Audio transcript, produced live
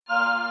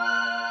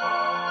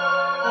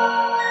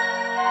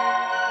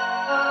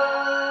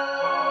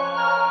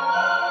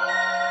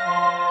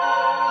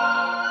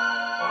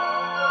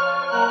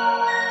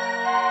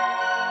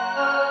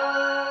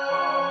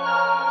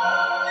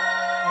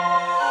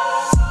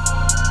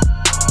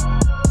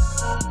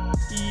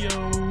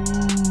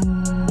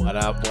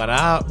up? What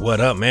up? What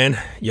up, man?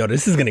 Yo,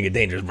 this is gonna get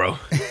dangerous, bro.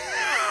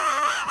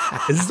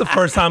 Is this the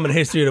first time in the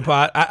history of the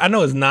pod? I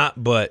know it's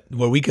not, but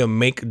where we can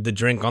make the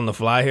drink on the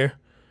fly here.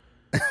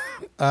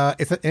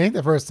 It ain't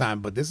the first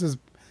time, but this is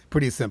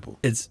pretty simple.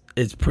 It's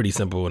pretty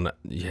simple, and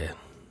yeah.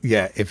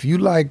 Yeah, if you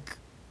like,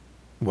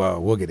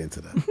 well, we'll get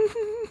into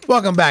that.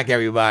 Welcome back,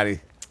 everybody.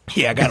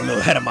 Yeah, I got a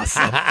little ahead of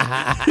myself.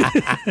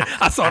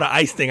 I saw the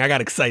ice thing. I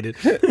got excited.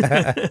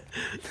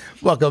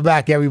 Welcome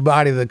back,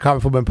 everybody, to the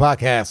Carpet Footman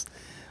Podcast.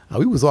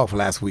 We was off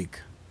last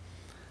week,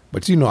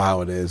 but you know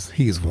how it is.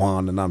 He's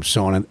Juan and I'm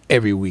Sean, and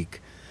every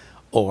week,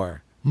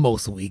 or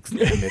most weeks,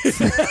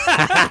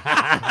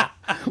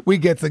 we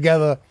get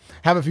together,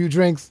 have a few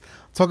drinks,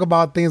 talk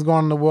about things going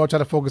on in the world, try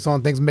to focus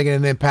on things making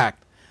an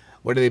impact,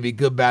 whether they be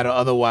good, bad, or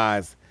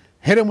otherwise.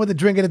 Hit him with the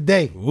drink of the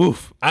day.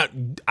 Oof. I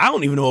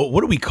don't even know.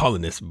 What are we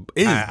calling this?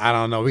 I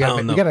don't know. We got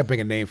to pick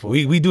a name for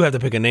it. We do have to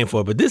pick a name for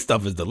it, but this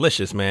stuff is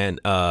delicious, man.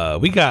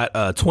 We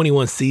got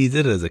 21 seeds.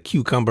 It is a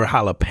cucumber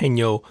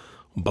jalapeno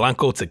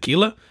blanco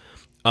tequila.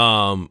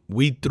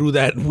 We threw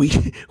that.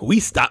 We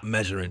stopped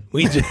measuring.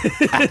 We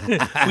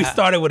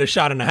started with a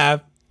shot and a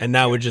half, and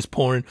now we're just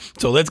pouring.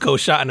 So let's go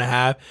shot and a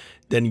half.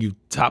 Then you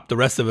top the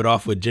rest of it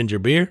off with ginger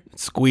beer,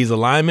 squeeze a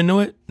lime into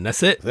it, and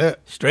that's it.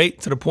 Straight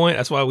to the point.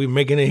 That's why we're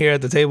making it here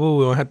at the table.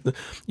 We don't have to.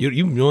 You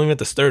don't even have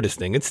to stir this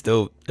thing. It's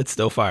still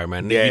fire,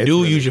 man. Yeah, you do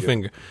really use your good.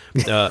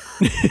 finger.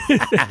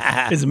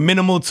 It's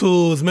minimal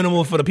tools,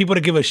 minimal for the people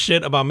that give a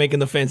shit about making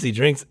the fancy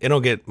drinks. It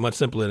don't get much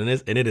simpler than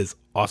this, and it is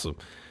awesome.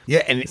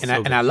 Yeah,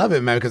 and I love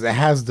it, man, because it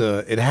has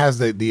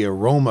the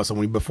aroma. So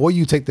before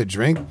you take the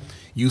drink,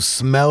 you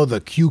smell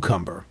the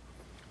cucumber,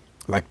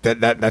 like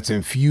that's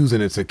infused in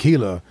the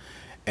tequila.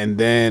 And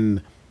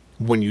then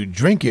when you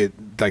drink it,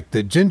 like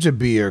the ginger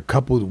beer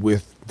coupled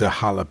with the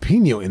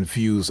jalapeno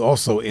infused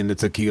also in the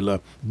tequila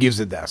gives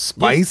it that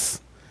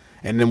spice.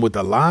 Yeah. And then with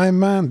the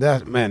lime,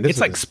 It's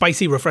like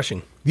spicy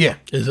refreshing. Yeah.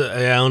 I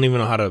don't even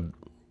know how to.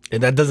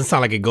 That doesn't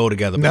sound like it go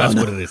together, but that's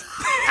what it is.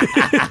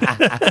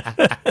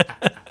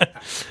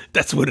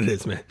 That's what it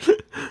is, man.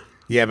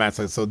 Yeah, man.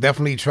 So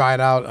definitely try it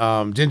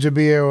out. Ginger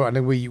beer. I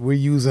think we're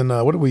using.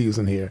 What are we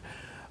using here?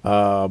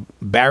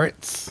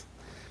 Barrett's.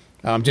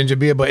 Ginger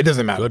beer, but it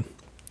doesn't matter.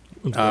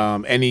 Good.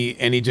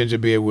 Any ginger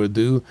beer will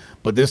do,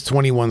 but this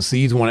 21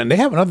 seeds one, and they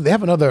have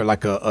another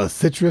like a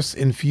citrus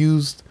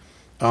infused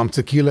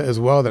tequila as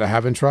well that I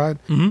haven't tried.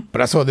 Mm-hmm.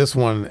 But I saw this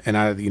one,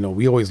 and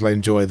we always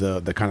enjoy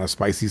the kind of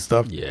spicy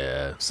stuff.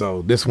 Yeah.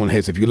 So this one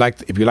hits. If you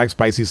like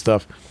spicy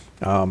stuff,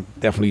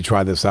 definitely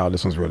try this out.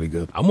 This one's really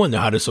good. I'm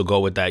wondering how this will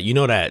go with that. You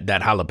know that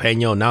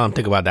jalapeno. Now I'm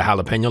thinking about the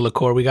jalapeno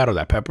liqueur we got, or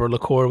that pepper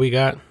liqueur we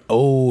got.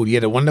 Oh yeah,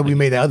 the one that we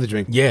made the other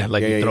drink. Yeah,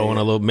 you throw in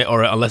a little bit,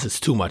 or unless it's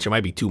too much, it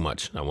might be too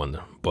much. I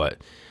wonder, but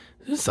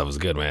this stuff is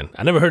good, man.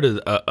 I never heard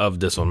of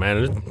this one,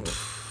 man.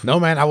 No,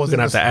 man, I was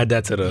gonna have to add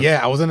that to the.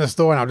 Yeah, I was in the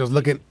store and I was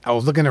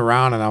looking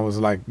around and I was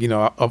like,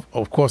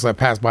 of course I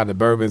passed by the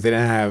bourbons. They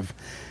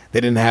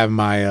didn't have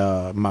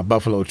my my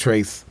Buffalo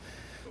Trace,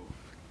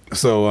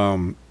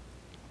 so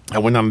I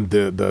went on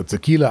the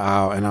tequila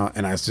aisle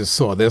and I just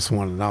saw this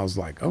one and I was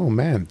like, oh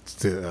man,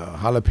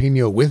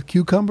 jalapeno with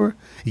cucumber.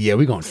 Yeah,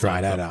 we're gonna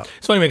try that out.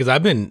 It's funny, man, because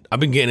I've been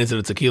getting into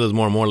the tequilas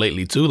more and more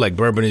lately too. Like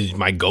bourbon is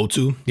my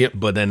go-to. Yep.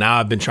 But then now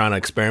I've been trying to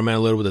experiment a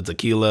little with the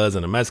tequilas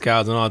and the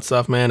mezcals and all that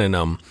stuff, man. And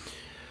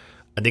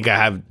I think I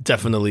have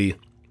definitely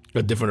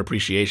a different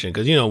appreciation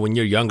because when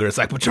you're younger, it's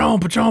like Patron,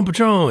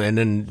 and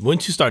then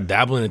once you start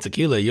dabbling in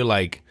tequila, you're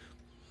like.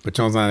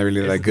 Patron's not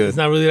really that good. It's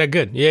not really that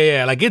good.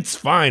 Yeah. Like it's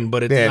fine,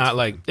 but it's not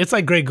like it's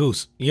like Grey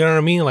Goose. You know what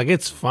I mean? Like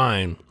it's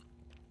fine.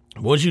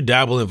 Once you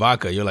dabble in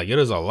vodka, you're like,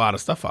 there's a lot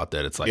of stuff out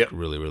there. It's like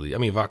really, really. I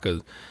mean,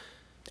 vodka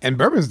and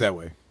bourbon's that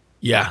way.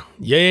 Yeah.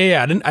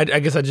 I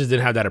guess I just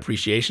didn't have that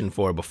appreciation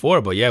for it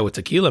before, but yeah, with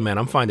tequila, man,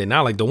 I'm finding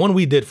now. Like the one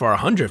we did for our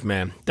 100th,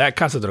 man, that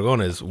Casa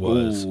Dragones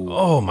was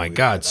oh my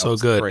god, so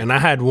good. Great. And I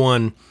had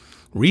one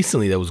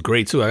recently that was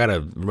great too. I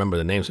gotta remember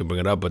the name to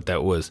bring it up, but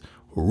that was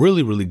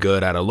really, really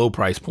good at a low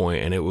price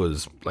point, and it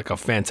was like a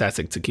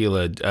fantastic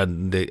tequila.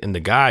 And the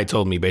guy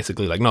told me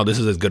basically like, no, this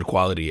is as good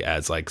quality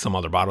as like some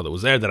other bottle that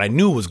was there that I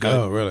knew was good.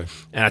 Oh, really?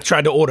 And I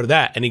tried to order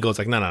that, and he goes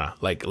like, no,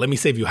 like let me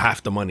save you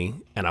half the money,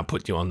 and I'll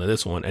put you onto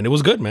this one. And it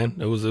was good, man.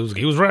 It was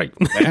he was right.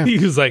 he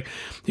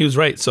was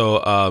right.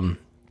 So,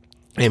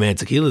 hey man,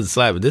 tequila's a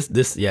slap. But this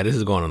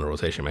is going on the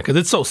rotation, man, because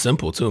it's so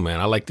simple too, man.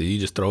 I like you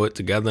just throw it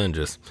together and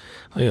just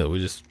we're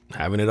just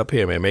having it up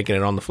here, man, making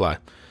it on the fly.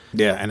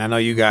 Yeah, and I know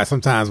you guys,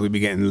 sometimes we be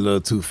getting a little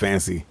too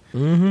fancy.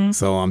 Mm-hmm.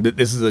 So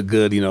this is a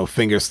good,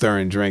 finger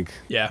stirring drink.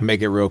 Yeah.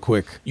 Make it real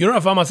quick. You know what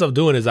I find myself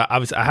doing is I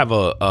have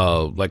a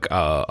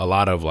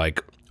lot of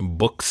like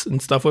books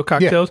and stuff with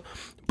cocktails,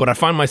 but I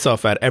find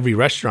myself at every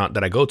restaurant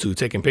that I go to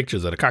taking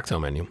pictures of the cocktail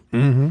menu.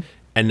 Mm-hmm.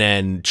 And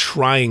then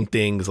trying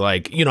things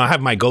like, I have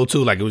my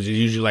go-to, like it was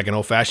usually like an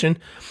old fashioned,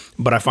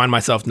 but I find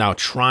myself now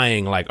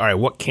trying like, all right,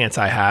 what can't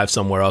I have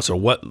somewhere else, or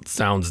what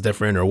sounds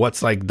different, or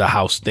what's like the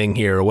house thing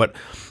here, or what.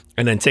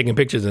 And then taking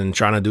pictures and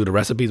trying to do the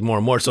recipes more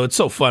and more. So it's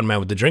so fun, man,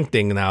 with the drink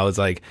thing now. It's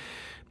like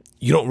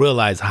you don't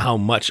realize how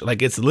much,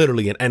 like, it's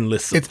literally an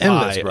endless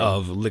supply bro.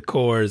 of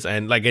liqueurs.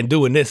 And like, in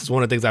doing this is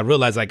one of the things I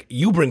realized, like,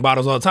 you bring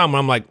bottles all the time, and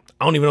I'm like,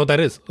 I don't even know what that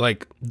is.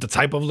 Like, the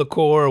type of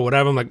liqueur or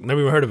whatever, I'm like,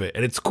 never even heard of it.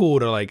 And it's cool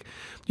to, like,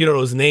 you know,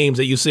 those names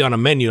that you see on a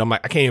menu, I'm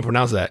like, I can't even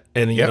pronounce that.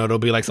 And, you know, there'll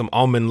be like some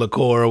almond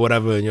liqueur or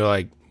whatever, and you're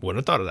like, wouldn't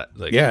have thought of that.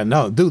 Like, Yeah,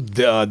 no, dude.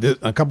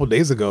 A couple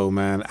days ago,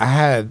 man, I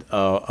had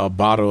a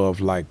bottle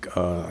of like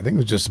I think it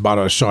was just a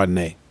bottle of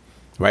Chardonnay,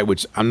 right?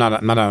 Which I'm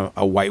not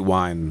a white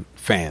wine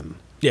fan.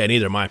 Yeah,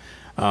 neither am I.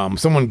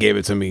 Someone gave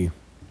it to me,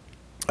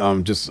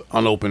 just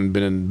unopened,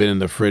 been in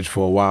the fridge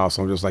for a while.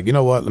 So I'm just like, you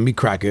know what? Let me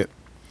crack it.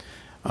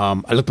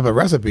 I looked up a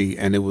recipe,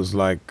 and it was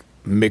like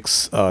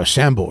mix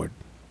Chambord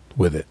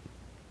with it.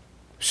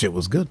 Shit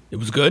was good. It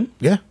was good.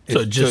 Yeah.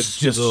 So It's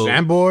just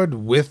Chambord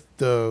with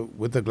the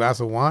glass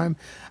of wine.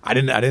 I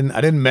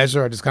didn't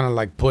measure. I just kind of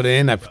like put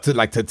in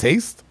to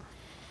taste.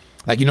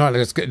 Like, you know, I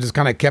just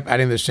kind of kept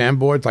adding the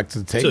Chambord like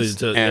to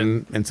taste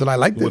and until I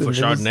liked it. With a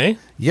Chardonnay?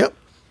 Yep.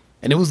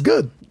 And it was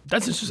good.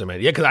 That's interesting, man.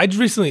 Yeah, because I just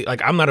recently,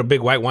 like, I'm not a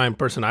big white wine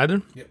person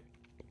either. Yep.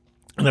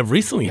 And I've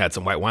recently had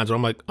some white wines where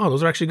I'm like, oh,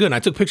 those are actually good. And I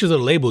took pictures of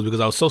the labels because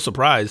I was so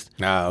surprised.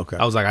 Ah, okay.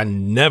 I was like, I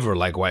never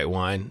like white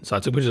wine. So I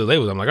took pictures of the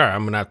labels. I'm like, all right,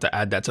 I'm going to have to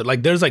add that to,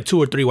 like, there's like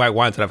 2 or 3 white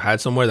wines that I've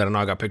had somewhere that I know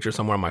I got pictures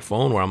somewhere on my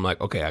phone where I'm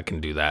like, okay, I can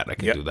do that. I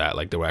can do that.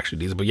 Like, they were actually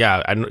these. But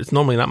yeah, it's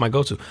normally not my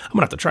go-to. I'm going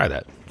to have to try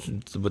that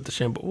with the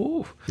shampoo.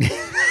 Ooh,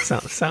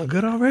 sound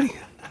good already?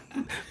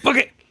 Fuck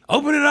it.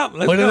 Open it up.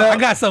 Let's Put it go. up. I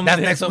got something That's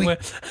in there next somewhere.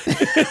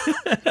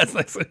 That's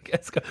like,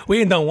 let's go. We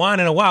ain't done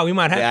wine in a while. We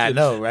might have Yeah, to. I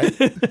know, right?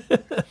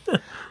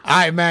 All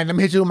right, man. Let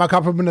me hit you with my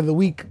compliment of the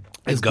week.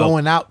 It's go.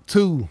 going out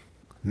to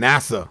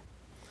NASA.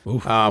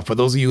 For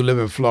those of you who live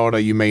in Florida,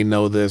 you may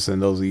know this,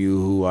 and those of you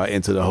who are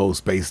into the whole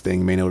space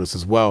thing may know this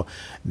as well.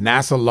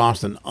 NASA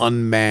launched an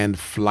unmanned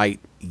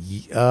flight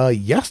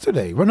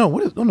yesterday. Well, no,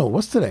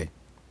 what's today?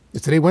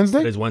 Is today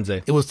Wednesday? It is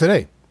Wednesday. It was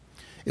today.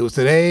 It was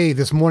today,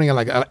 this morning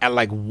at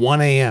like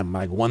 1 a.m.,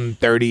 like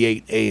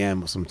 1:38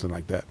 a.m. or something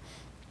like that.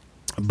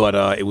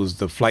 But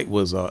the flight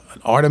was an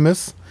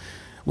Artemis,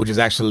 which is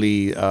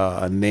actually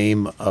a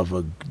name of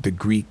the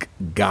Greek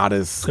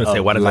goddess I was gonna say,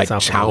 why does that like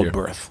sound familiar?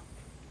 childbirth.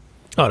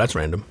 Oh, that's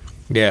random.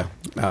 Yeah.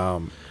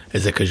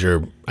 Is it because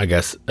you're, I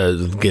guess,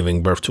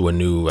 giving birth to a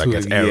new,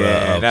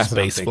 era of that's what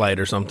I'm space thinking. flight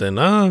or something?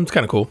 It's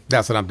kind of cool.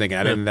 That's what I'm thinking.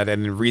 I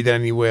didn't read that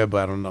anywhere,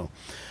 but I don't know.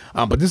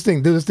 But this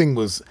thing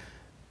was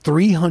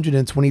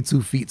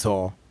 322 feet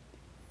tall,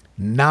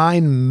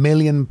 9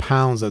 million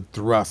pounds of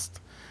thrust,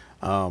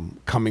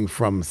 coming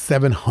from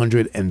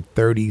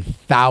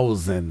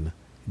 730,000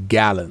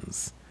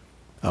 gallons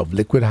of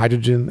liquid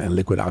hydrogen and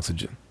liquid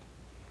oxygen.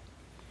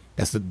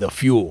 That's the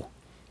fuel.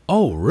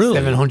 Oh, really?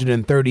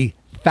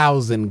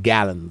 730,000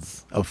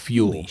 gallons of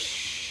fuel. Holy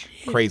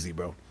shit. Crazy,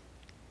 bro.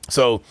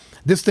 So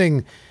this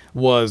thing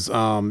was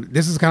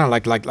this is kind of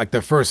like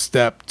the first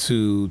step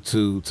to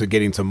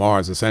getting to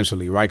Mars,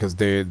 essentially, right? Because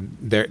they're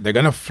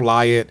gonna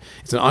fly it.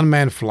 It's an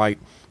unmanned flight.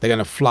 They're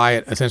gonna fly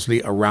it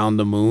essentially around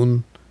the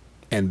moon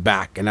and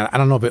back. And I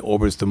don't know if it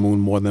orbits the moon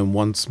more than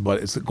once,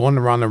 but it's going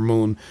around the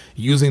moon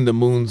using the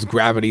moon's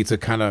gravity to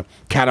kind of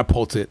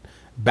catapult it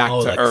back to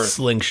like Earth.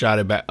 slingshot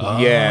it back. Oh.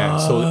 Yeah,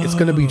 so it's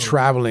going to be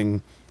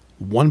traveling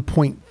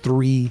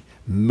 1.3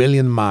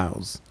 million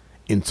miles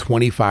in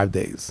 25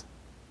 days.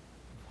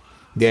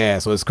 Yeah,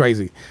 so it's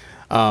crazy.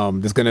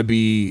 There's going to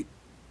be,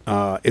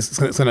 it's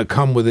going to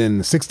come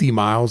within 60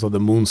 miles of the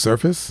moon's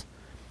surface,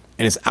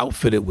 and it's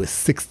outfitted with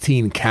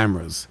 16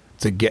 cameras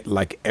to get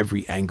like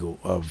every angle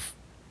of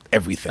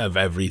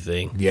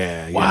everything.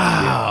 Yeah.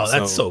 Wow,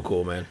 that's so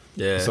cool, man.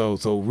 Yeah. So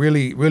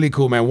really, really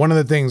cool, man. One of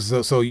the things,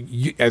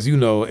 as you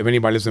know, if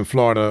anybody lives in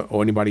Florida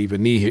or anybody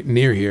even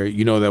near here,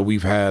 you know that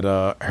we've had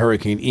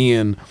Hurricane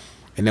Ian,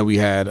 and then we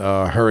had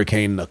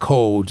Hurricane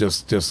Nicole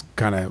just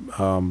kind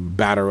of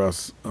batter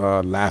us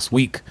last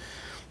week.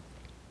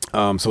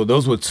 So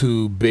those were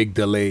 2 big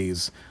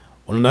delays.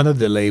 Well, another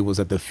delay was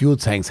that the fuel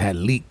tanks had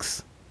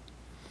leaks,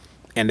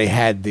 and they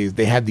had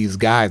these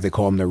guys, they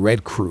call them the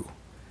Red Crew,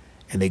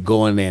 and they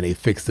go in there and they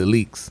fix the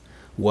leaks.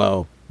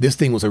 Well, this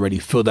thing was already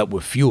filled up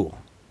with fuel,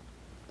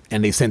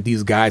 and they sent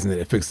these guys in there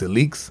to fix the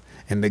leaks.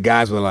 And the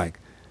guys were like,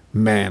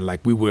 man,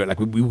 like we were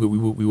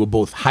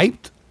both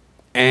hyped,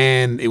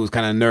 and it was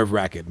kind of nerve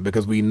wracking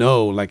because we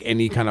know like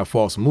any kind of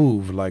false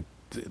move, like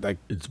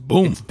it's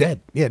boom, it's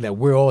dead. Yeah, that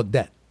we're all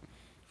dead.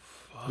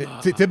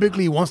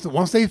 Typically, once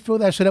they fill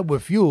that shit up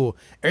with fuel,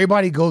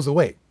 everybody goes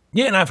away.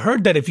 Yeah, and I've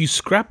heard that if you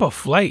scrap a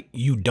flight,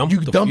 you dump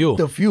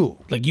the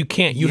fuel. Like you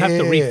can't, you have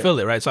to refill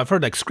it, right? So I've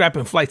heard like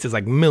scrapping flights is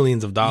like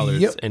millions of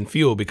dollars in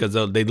fuel because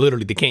they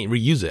can't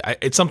reuse it.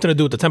 It's something to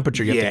do with the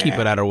temperature you have to keep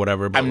it at or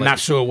whatever. But I'm not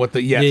sure what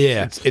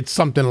it's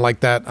something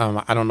like that.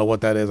 I don't know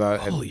what that is.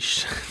 Holy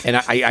shit! And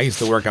I used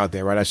to work out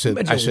there, right? I should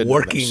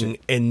working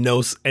in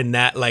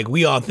that, like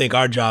we all think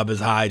our job is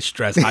high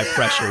stress, high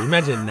pressure.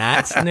 Imagine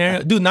that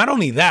scenario, dude. Not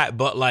only that,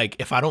 but like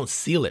if I don't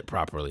seal it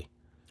properly,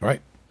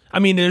 right? I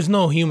mean, there's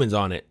no humans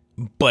on it.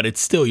 But it's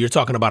still, you're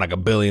talking about like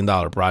 $1 billion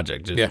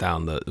project just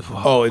down the.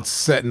 Oh, it's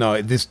set.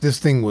 No, this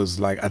thing was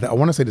like I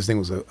want to say this thing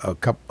was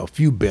a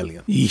few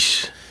billion.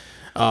 Yeesh.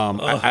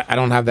 I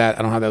don't have that.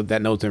 I don't have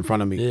that note in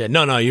front of me. Yeah,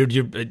 no, you're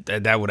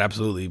that would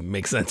absolutely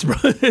make sense, bro.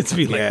 It's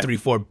be like Yeah.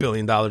 $3-4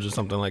 billion or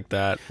something like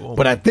that. Oh,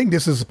 But I think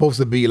this is supposed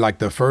to be like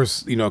the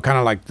first, kind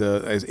of like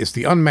it's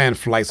the unmanned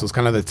flight, so it's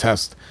kind of the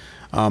test.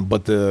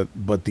 But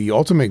the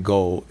ultimate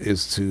goal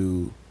is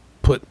to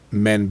put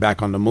men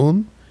back on the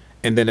moon,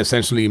 and then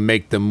essentially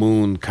make the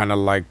moon kind of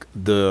like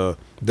the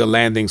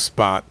landing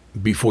spot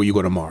before you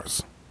go to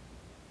Mars.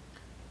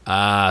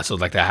 So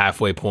like the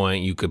halfway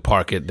point, you could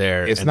park it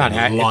there. It's and not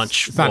then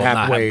launch. It's not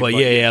halfway, but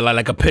yeah,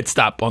 like a pit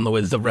stop on the way.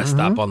 It's the rest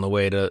stop on the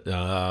way to.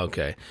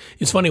 Okay,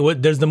 it's funny.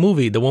 There's the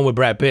movie, the one with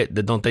Brad Pitt.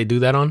 Don't they do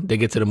that on? They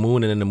get to the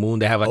moon, and in the moon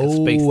they have like a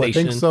space station. I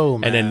think so,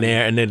 man. And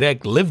then they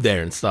like, live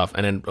there and stuff.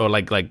 And then or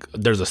like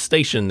there's a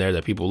station there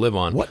that people live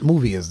on. What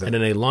movie is that? And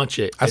then they launch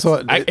it. I saw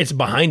it. It's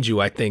behind you,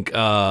 I think.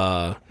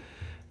 Ad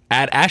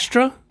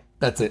Astra.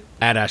 That's it.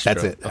 Ad Astra.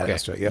 That's it. Ad Okay.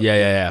 Astra, yep.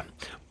 Yeah.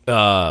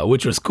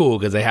 Which was cool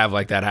because they have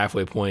like that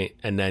halfway point,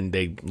 and then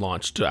they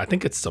launched to, I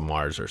think it's to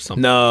Mars or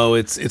something. No,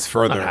 it's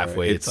further. Not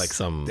halfway. It's like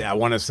some. I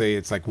want to say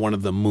it's like one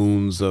of the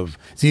moons of.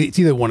 It's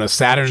either one of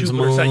Saturn's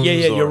Jupiter's moons. Yeah,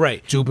 or you're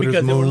right. Jupiter's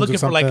because they were moons looking or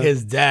for like something.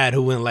 his dad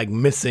who went like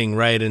missing,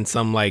 right? And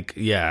some like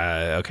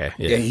okay,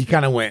 Yeah, he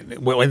kind of went.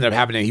 What ended up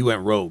happening? He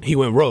went rogue. he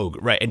went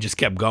rogue, right, and just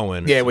kept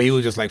going. Yeah, where he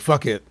was just like,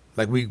 "Fuck it."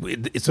 Like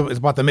it's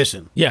about the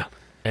mission. Yeah.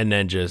 And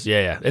then just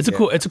it's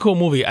a cool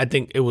movie. I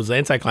think it was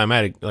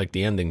anticlimactic, like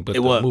the ending, but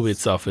the movie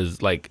itself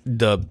is like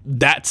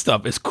that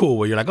stuff is cool.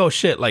 Where you're like, oh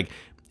shit, like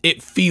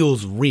it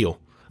feels real.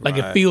 Like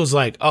it feels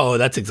like, oh,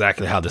 that's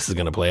exactly how this is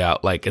gonna play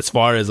out. Like as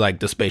far as like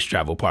the space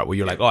travel part, where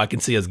you're like, oh, I can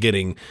see us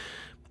getting,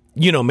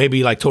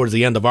 maybe like towards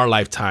the end of our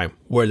lifetime,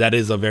 where that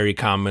is a very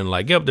common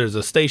like, yep, there's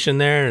a station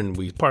there, and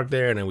we park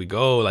there, and then we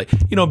go, like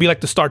be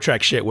like the Star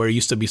Trek shit, where it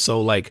used to be so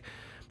like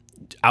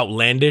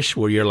outlandish,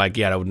 where you're like,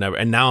 yeah, that would never.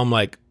 And now I'm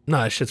like, no,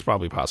 that shit's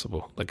probably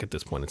possible. Like at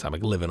this point in time,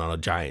 like living on a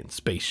giant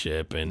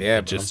spaceship and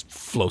it just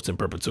floats in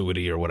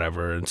perpetuity or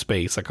whatever in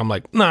space. Like I'm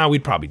like, nah,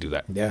 we'd probably do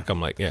that. Yeah, like,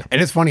 I'm like, yeah.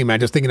 And it's funny, man,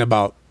 just thinking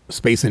about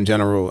space in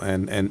general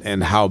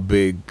and how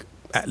big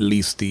at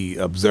least the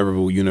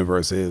observable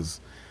universe is.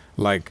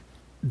 Like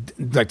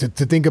to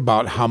think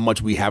about how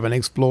much we haven't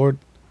explored.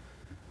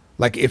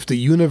 Like if the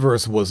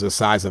universe was the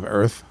size of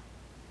Earth,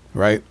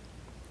 right,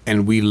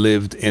 and we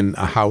lived in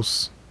a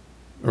house,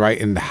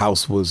 right, and the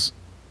house was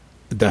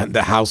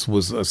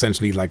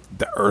essentially like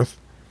the Earth,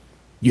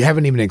 you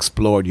haven't even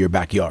explored your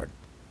backyard.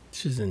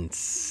 This is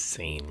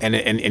insane.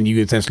 And you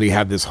essentially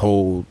have this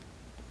whole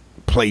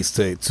place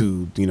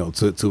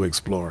to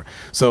explore.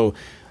 So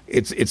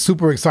it's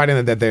super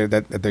exciting that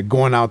they're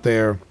going out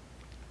there.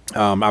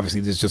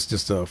 Obviously, this is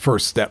just a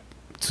first step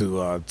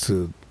to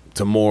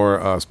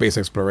more space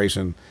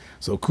exploration.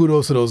 So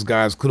kudos to those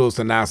guys. Kudos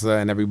to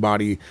NASA and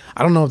everybody.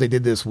 I don't know if they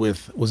did this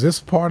was this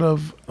part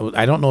of?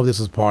 I don't know if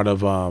this is part of.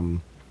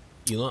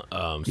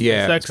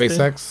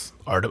 SpaceX.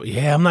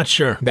 Yeah, I'm not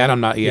sure. That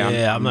I'm not.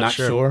 Yeah, I'm not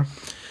sure.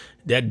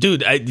 That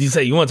dude, you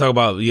say you want to talk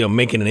about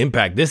making an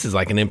impact. This is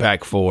like an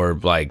impact for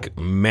like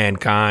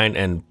mankind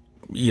and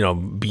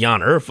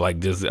beyond Earth,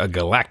 like there's a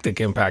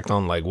galactic impact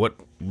on like what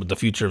the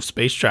future of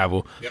space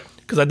travel.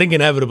 Because I think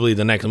inevitably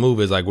the next move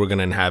is like we're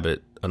gonna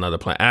inhabit another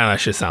planet. That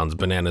shit sounds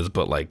bananas,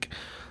 but like,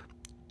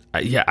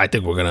 I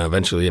think we're gonna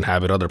eventually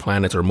inhabit other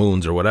planets or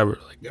moons or whatever.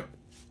 Like,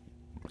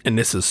 and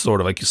this is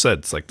sort of like you said,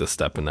 it's like the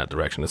step in that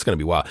direction. It's gonna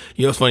be wild.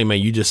 It's funny, man.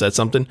 You just said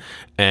something,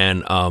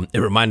 and it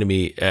reminded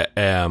me.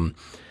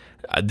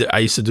 I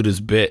used to do this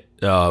bit.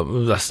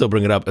 I still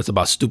bring it up. It's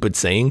about stupid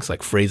sayings,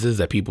 like phrases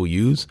that people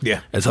use.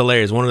 Yeah, it's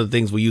hilarious. One of the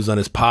things we use on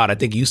this pod, I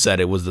think you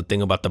said it was the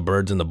thing about the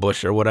birds in the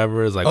bush or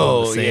whatever. It's like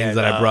all the sayings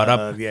that I brought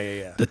up.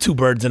 The 2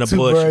 birds in a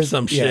bush or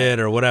some shit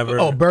or whatever.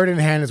 Oh, bird in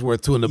hand is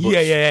worth 2 in the bush.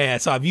 Yeah.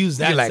 So I've used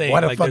that. You're like, saying.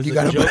 Why the fuck you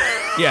got a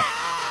Yeah.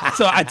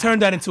 So I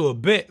turned that into a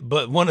bit,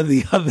 but one of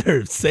the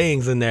other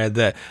sayings in there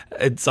that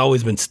it's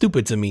always been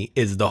stupid to me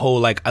is the whole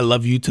like, I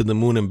love you to the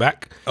moon and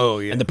back. Oh,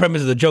 yeah. And the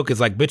premise of the joke is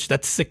like, bitch,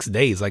 that's 6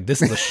 days. Like,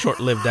 this is a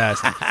short-lived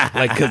ass.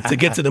 Like, 'cause to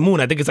get to the moon,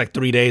 I think it's like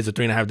 3 days or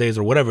 3.5 days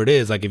or whatever it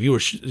is. Like, if you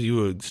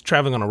were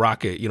traveling on a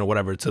rocket,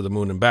 whatever, to the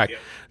moon and back,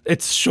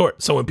 it's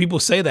short. So when people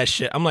say that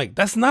shit, I'm like,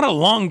 that's not a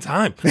long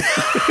time.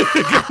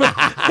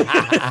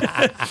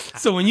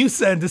 So when you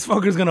said this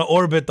fucker's going to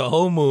orbit the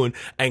whole moon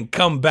and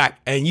come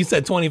back, and you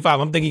said 25,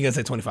 I'm thinking you're going to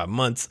say 25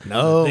 months.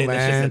 No, then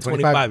man. Said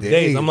 25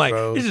 days. I'm like,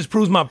 bro. It just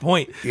proves my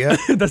point. Yeah.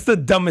 That's the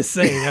dumbest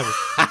saying ever.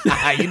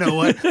 You know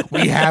what?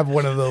 We have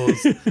one of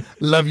those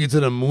love you to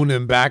the moon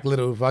and back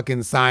little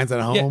fucking signs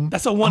at home. Yeah,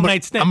 that's a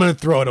one-night stand. I'm going to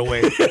throw it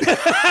away.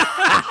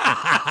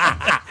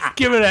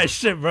 Give her that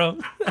shit, bro.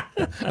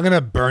 I'm going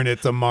to burn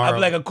it tomorrow.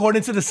 I'm like,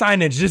 according to the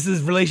signage, this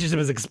relationship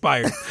is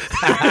expired.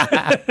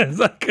 It's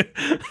like...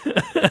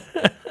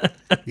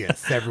 Yeah,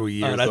 several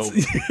years old.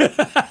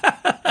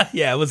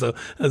 Yeah,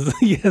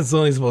 it's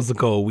only supposed to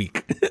go a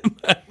week.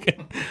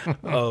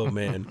 Oh,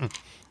 man.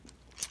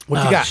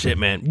 What you got? Shit,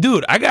 man.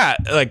 Dude, I got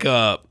like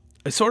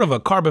sort of a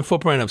carbon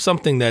footprint of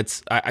something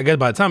that's, I guess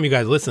by the time you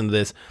guys listen to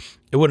this,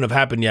 it wouldn't have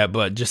happened yet,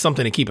 but just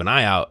something to keep an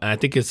eye out. And I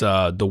think it's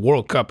the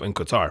World Cup in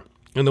Qatar.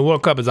 And the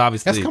World Cup is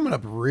obviously That's coming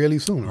up really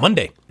soon. Right?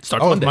 Monday. It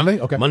starts Monday. It's Monday?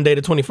 Okay. Monday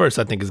the 21st,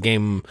 I think, is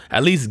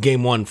at least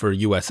game one for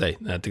USA.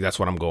 I think that's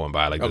what I'm going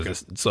by. Like, Okay.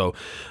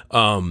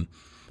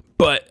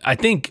 But I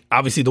think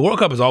obviously the World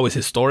Cup is always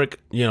historic,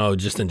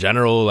 just in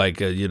general,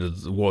 like,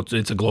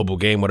 it's a global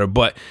game, whatever.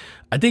 But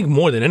I think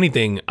more than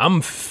anything,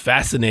 I'm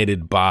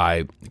fascinated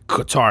by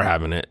Qatar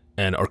having it.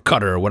 Or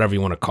Qatar, or whatever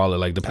you want to call it,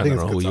 like depending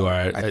on who you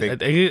are. I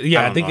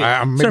think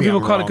some people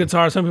call it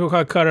Qatar, some people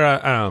call it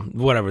Qatar. I don't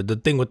know, whatever. The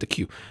thing with the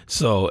Q.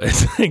 So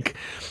it's like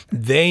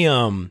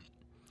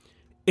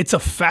it's a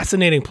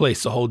fascinating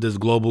place to hold this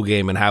global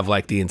game and have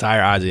like the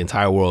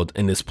entire world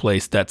in this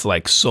place that's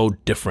like so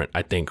different,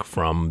 I think,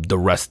 from the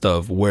rest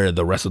of where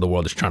the rest of the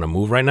world is trying to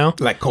move right now.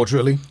 Like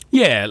culturally?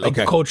 Yeah, like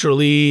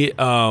culturally.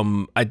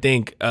 I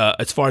think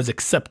as far as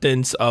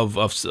acceptance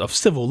of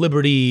civil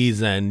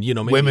liberties and,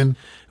 maybe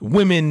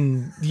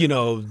women,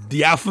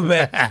 the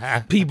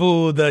alphabet,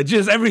 people,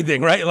 just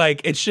everything, right?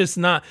 Like it's just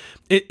not,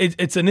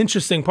 it's an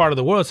interesting part of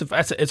the world.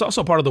 It's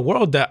also a part of the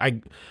world that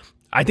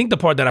I think the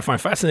part that I find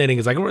fascinating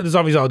is like there's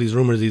obviously all these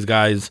rumors these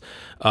guys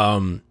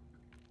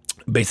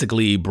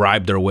basically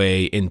bribed their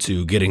way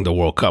into getting the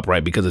World Cup,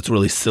 right? Because it's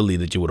really silly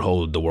that you would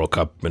hold the World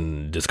Cup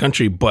in this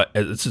country. But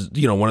it's just,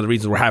 one of the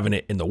reasons we're having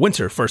it in the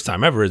winter, first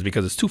time ever, is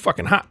because it's too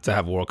fucking hot to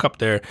have a World Cup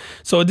there.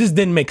 So it just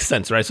didn't make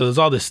sense, right? So there's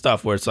all this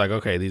stuff where it's like,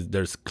 okay,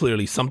 there's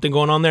clearly something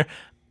going on there.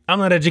 I'm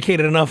not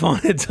educated enough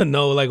on it to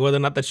know like whether or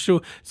not that's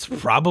true. It's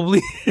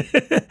probably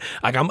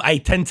like I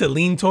tend to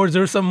lean towards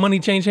there's some money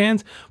change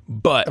hands,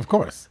 but of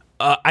course.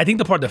 I think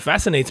the part that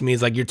fascinates me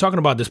is like you're talking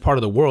about this part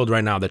of the world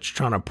right now that's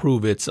trying to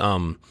prove it's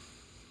I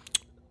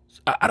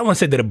don't want to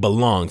say that it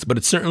belongs, but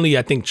it's certainly,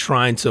 I think,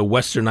 trying to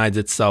westernize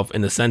itself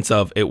in the sense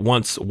of it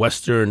wants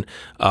Western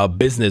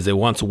business. It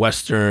wants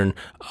Western,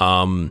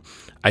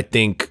 I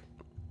think,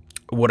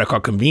 what I call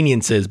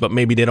conveniences, but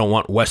maybe they don't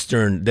want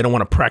Western, they don't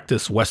want to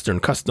practice Western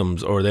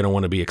customs, or they don't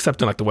want to be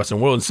accepted like the Western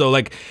world. And so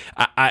like,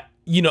 I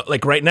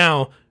like right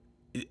now,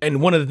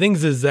 and one of the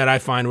things is that I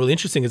find really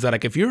interesting is that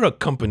like if you're a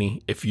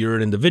company, if you're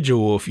an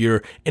individual, if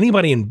you're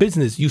anybody in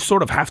business, you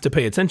sort of have to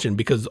pay attention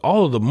because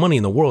all of the money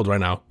in the world right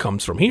now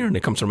comes from here and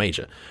it comes from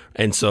Asia.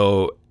 And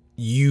so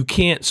you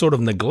can't sort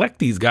of neglect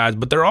these guys,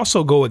 but they're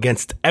also go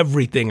against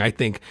everything I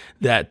think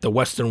that the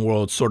Western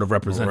world sort of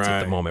represents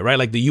at the moment, right?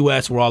 Like the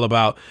US, we're all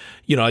about,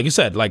 like you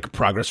said, like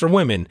progress for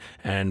women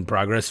and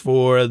progress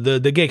for the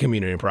gay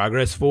community and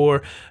progress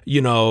for,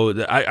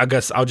 I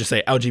guess I'll just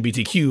say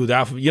LGBTQ,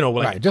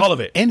 like all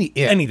of it.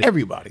 Anything.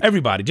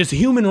 Everybody, just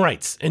human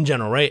rights in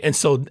general, right?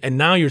 And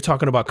now you're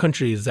talking about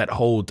countries that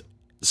hold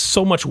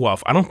so much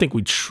wealth. I don't think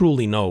we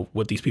truly know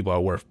what these people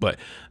are worth, but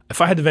if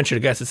I had to venture to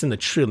guess, it's in the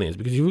trillions,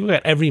 because if you look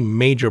at every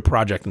major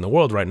project in the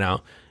world right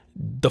now,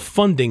 the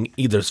funding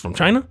either is from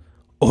China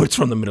or it's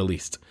from the Middle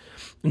East.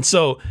 And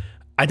so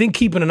I think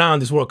keeping an eye on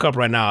this World Cup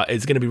right now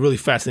is going to be really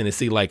fascinating to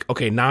see, like,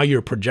 okay, now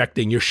you're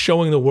projecting, you're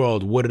showing the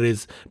world what it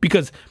is,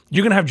 because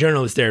you're going to have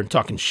journalists there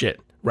talking shit,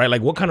 right?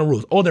 Like, what kind of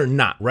rules? Oh, they're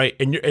not, right?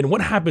 And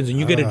what happens when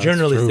you get a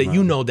journalist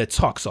that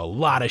talks a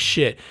lot of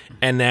shit,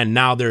 and then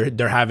now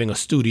they're having a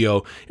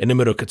studio in the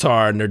middle of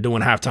Qatar, and they're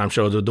doing halftime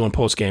shows, they're doing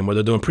post game, or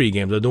they're doing pre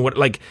game, they're doing what?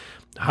 Like,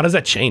 how does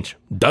that change?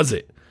 Does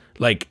it?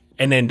 Like,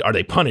 and then are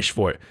they punished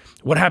for it?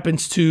 What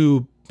happens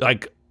to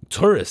like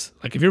tourists?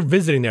 Like, if you're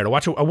visiting there to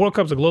watch a World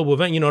Cup's a global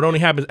event, it only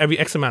happens every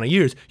X amount of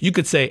years. You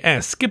could say,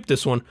 skip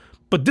this one.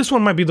 But this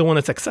one might be the one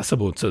that's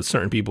accessible to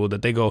certain people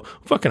that they go,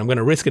 fuck it, I'm going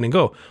to risk it and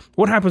go.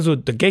 What happens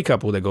with the gay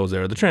couple that goes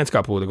there, the trans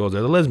couple that goes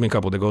there, the lesbian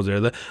couple that goes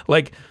there?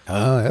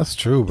 That's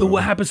true, bro.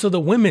 What happens to the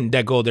women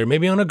that go there,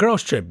 maybe on a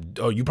girls trip?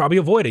 Or you probably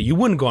avoid it. You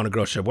wouldn't go on a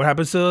girls trip. What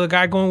happens to the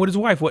guy going with his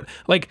wife?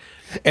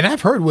 And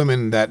I've heard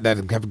women that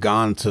have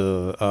gone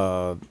to,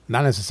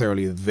 not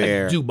necessarily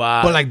there. Like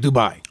Dubai. But like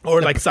Dubai.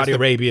 Or like Saudi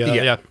Arabia.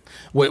 Yeah.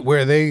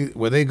 Where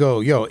they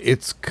go,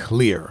 it's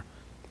clear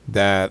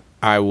that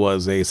I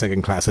was a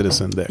second-class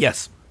citizen there.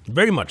 Yes,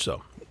 very much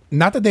so.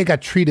 Not that they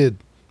got treated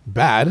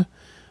bad,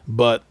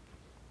 but,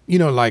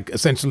 like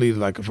essentially,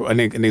 like an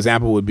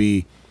example would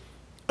be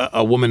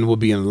a woman would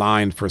be in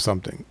line for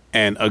something,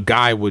 and a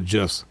guy would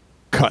just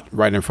cut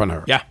right in front of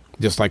her. Yeah.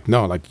 Just like,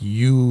 no, like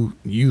you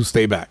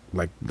stay back.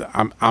 Like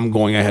I'm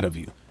going ahead of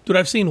you. Dude,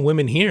 I've seen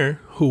women here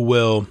who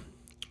will,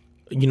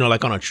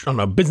 like on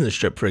a business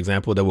trip, for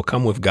example, that will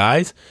come with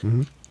guys,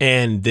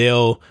 and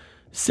they'll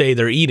say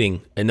they're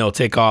eating, and they'll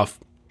take off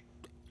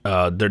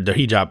their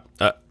hijab.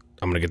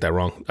 I'm gonna get that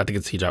wrong. I think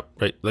it's hijab,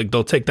 right? Like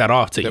they'll take that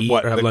off to eat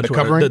or have lunch. The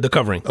covering? The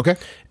covering. Okay.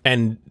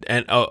 And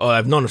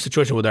I've known a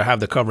situation where they have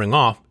the covering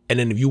off, and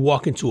then if you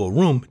walk into a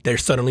room, they're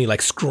suddenly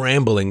like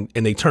scrambling,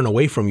 and they turn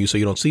away from you so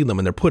you don't see them,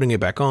 and they're putting it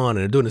back on, and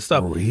they're doing this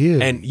stuff.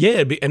 Really? And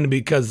and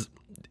because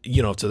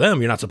to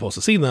them, you're not supposed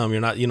to see them.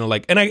 You're not,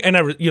 and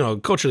I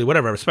culturally,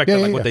 whatever, I respect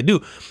what they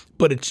do.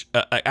 But it's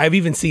I've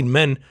even seen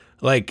men,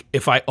 like,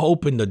 if I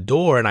open the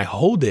door and I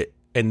hold it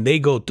and they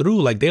go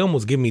through, like, they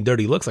almost give me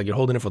dirty looks, like, you're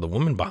holding it for the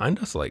woman behind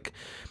us. Like,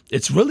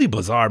 it's really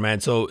bizarre, man.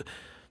 So,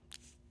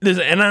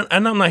 and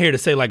I'm not here to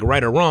say, like,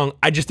 right or wrong.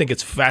 I just think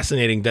it's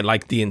fascinating that,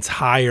 like, the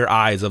entire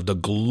eyes of the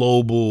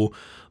global,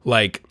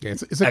 like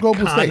it's a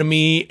global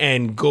economy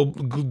and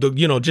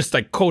just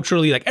like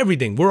culturally, like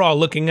everything. We're all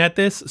looking at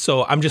this,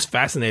 so I'm just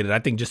fascinated. I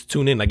think just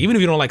tune in. Like even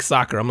if you don't like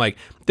soccer, I'm like,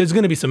 there's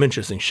gonna be some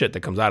interesting shit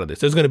that comes out of this.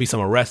 There's gonna be some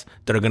arrests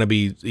that are gonna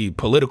be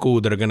political,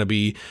 that are gonna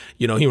be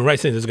human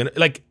rights things. There's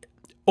gonna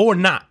or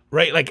not,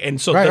 right? Like, and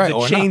so does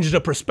it change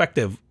the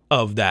perspective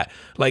of that?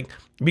 Like,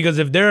 because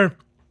if they're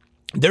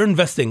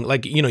investing,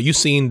 like, you've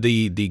seen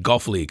the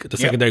golf league, the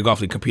secondary golf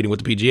league competing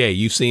with the PGA.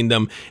 You've seen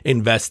them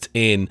invest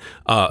in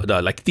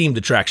like themed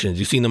attractions.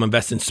 You've seen them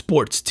invest in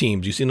sports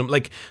teams. You've seen them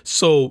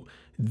so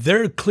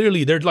they're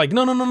like,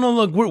 no,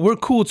 look, we're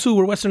cool too.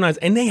 We're westernized.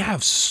 And they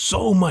have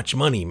so much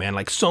money, man,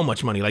 like so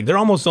much money. Like they're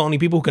almost the only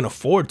people who can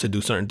afford to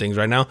do certain things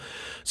right now.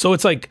 So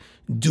it's like,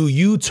 do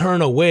you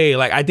turn away?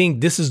 Like, I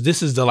think this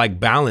is the like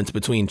balance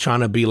between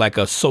trying to be like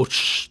a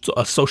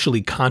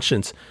socially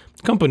conscious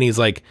company is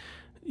like,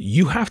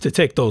 you have to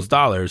take those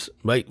dollars,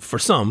 right? For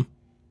some,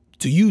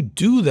 do you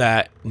do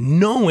that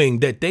knowing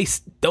that they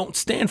don't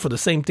stand for the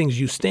same things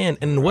you stand?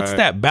 And what's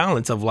that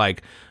balance of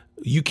like,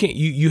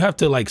 you have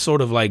to like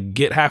sort of like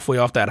get halfway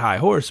off that high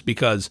horse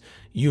because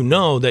you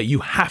know that you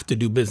have to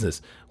do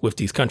business with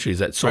these countries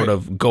that sort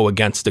of go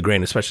against the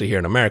grain, especially here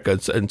in America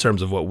in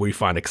terms of what we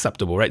find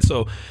acceptable, right?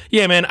 So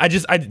yeah, man,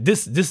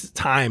 this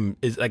time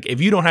is like, if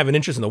you don't have an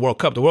interest in the World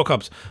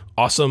Cup's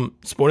awesome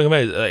sporting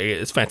event.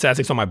 It's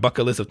fantastic. It's on my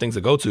bucket list of things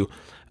to go to.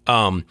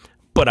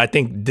 But I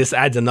think this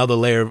adds another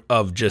layer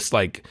of just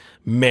like,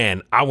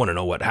 man, I want to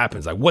know what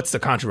happens. Like, what's the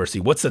controversy?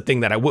 What's the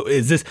thing that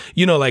is this,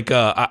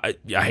 I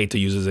hate to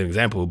use this as an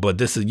example, but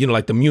this is,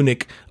 like the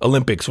Munich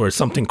Olympics where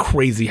something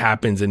crazy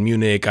happens in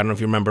Munich. I don't know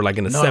if you remember, like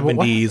in the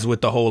 70s with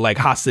the whole like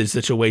hostage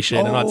situation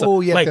and all that stuff. Oh,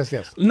 yes, like,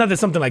 yes. Not that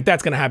something like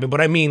that's going to happen, but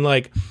I mean,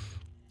 like,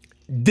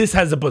 this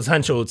has the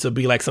potential to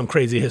be like some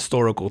crazy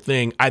historical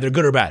thing, either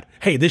good or bad.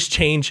 Hey, this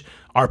changed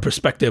our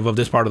perspective of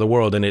this part of the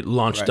world and it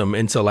launched them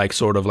into like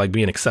sort of like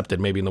being accepted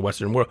maybe in the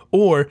Western world.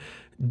 Or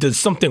does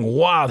something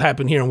wild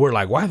happen here and we're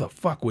like, why the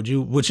fuck would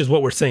you, which is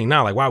what we're saying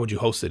now, like, why would you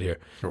host it here?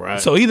 Right.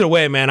 So either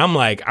way, man,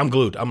 I'm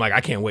glued. I'm like,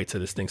 I can't wait till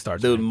this thing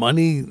starts. Dude,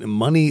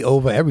 money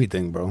over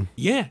everything, bro.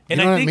 Yeah.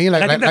 And I think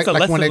that's a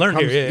lesson learned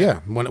here. Yeah.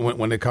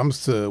 When it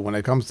comes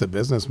to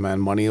business, man,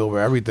 money over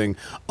everything.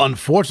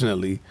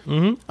 Unfortunately,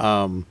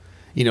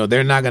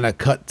 they're not going to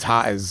cut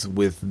ties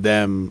with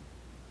them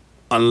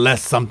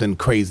unless something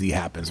crazy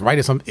happens, right?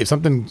 If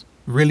something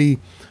really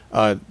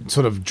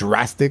sort of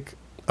drastic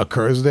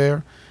occurs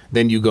there,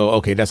 then you go,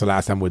 okay, that's the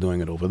last time we're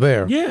doing it over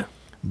there. Yeah.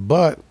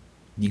 But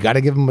you got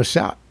to give them a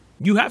shot.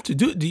 You have to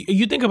do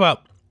you think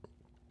about,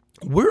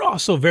 we're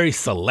also very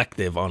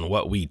selective on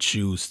what we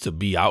choose to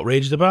be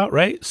outraged about,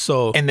 right?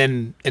 So and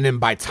then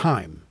by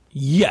time.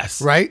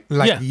 Yes. Right?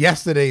 Like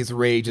yesterday's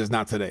rage is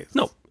not today's.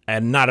 No,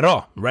 and not at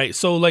all, right?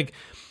 So like,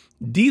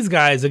 these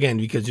guys, again,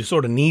 because you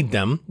sort of need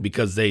them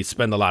because they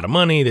spend a lot of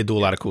money, they do a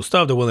lot of cool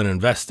stuff, they're willing to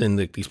invest in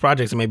these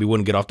projects and maybe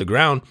wouldn't get off the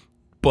ground.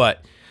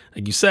 But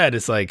like you said,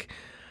 it's like,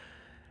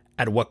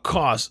 at what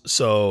cost?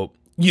 So,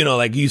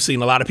 like you've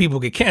seen a lot of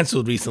people get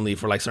canceled recently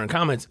for like certain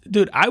comments.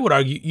 Dude, I would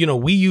argue,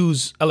 we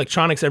use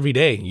electronics every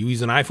day. You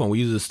use an iPhone, we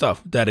use this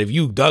stuff that if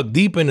you dug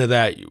deep into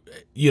that,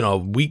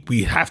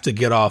 we have to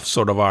get off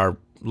sort of our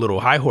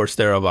little high horse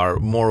there of our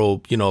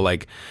moral, none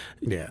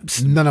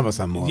of us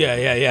are moral.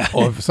 Yeah.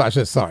 Or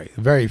sorry,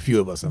 very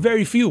few of us are.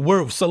 Very few.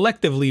 We're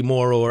selectively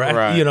moral, or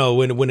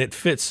when it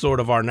fits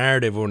sort of our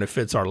narrative or when it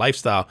fits our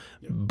lifestyle.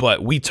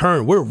 But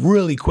we're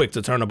really quick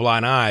to turn a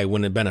blind eye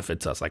when it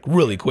benefits us, like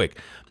really quick.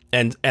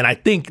 And I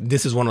think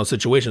this is one of those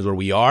situations where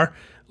we are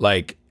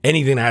like,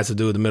 anything that has to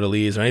do with the Middle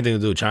East or anything to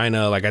do with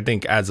China, like I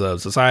think as a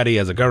society,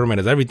 as a government,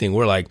 as everything,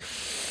 we're like,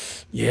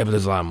 yeah, but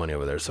there's a lot of money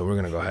over there, so we're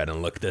gonna go ahead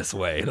and look this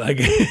way. Like,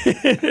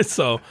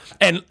 so,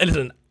 and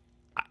listen,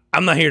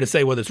 I'm not here to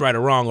say whether it's right or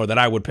wrong or that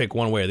I would pick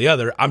one way or the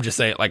other. I'm just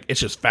saying, like, it's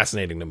just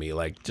fascinating to me,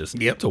 like, just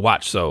to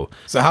watch. So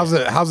how's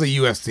the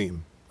U.S.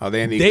 team? Are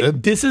they any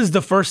good? This is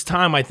the first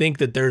time I think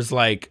that there's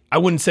like, I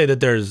wouldn't say that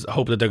there's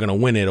hope that they're going to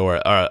win it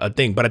or a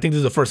thing, but I think this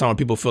is the first time when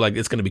people feel like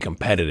it's going to be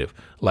competitive,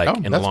 like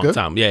in a long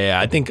time. Yeah.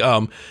 I think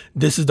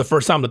this is the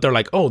first time that they're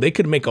like, oh, they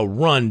could make a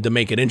run to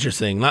make it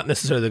interesting. Not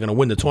necessarily they're going to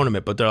win the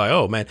tournament, but they're like,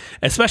 oh man,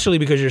 especially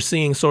because you're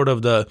seeing sort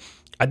of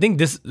I think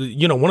this,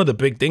 one of the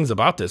big things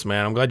about this,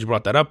 man, I'm glad you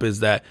brought that up, is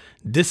that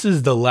this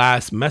is the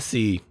last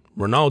Messi,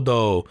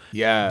 Ronaldo.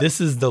 Yeah. This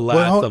is the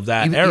last of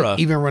that era.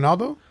 Even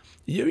Ronaldo?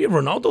 Yeah,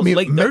 Ronaldo's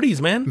late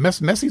 30s, man.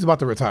 Messi's about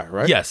to retire,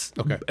 right? Yes.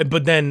 Okay.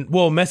 But then,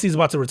 Messi's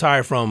about to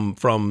retire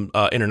from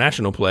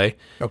international play.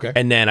 Okay.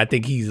 And then I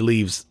think he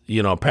leaves,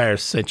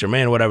 Paris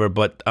Saint-Germain or whatever.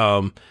 But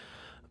if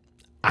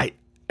I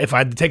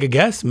had to take a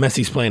guess,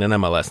 Messi's playing in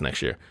MLS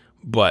next year.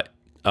 But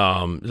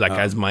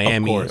as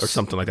Miami or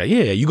something like that.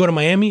 Yeah, you go to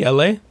Miami,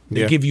 LA,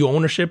 they give you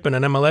ownership in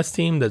an MLS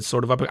team that's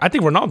sort of up. I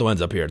think Ronaldo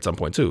ends up here at some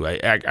point too.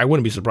 I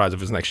wouldn't be surprised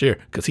if it's next year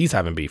because he's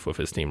having beef with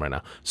his team right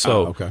now.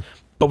 So okay.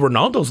 But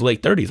Ronaldo's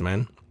late 30s,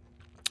 man.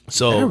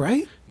 So,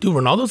 right? Dude,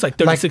 Ronaldo's like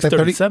 36,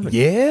 37.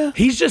 Yeah.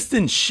 He's just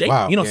in shape.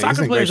 Wow.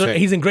 Soccer players,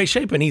 he's in great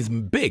shape and he's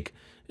big.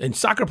 And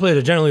soccer players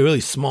are generally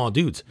really small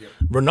dudes. Yep.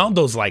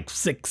 Ronaldo's like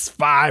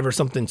 6'5" or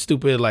something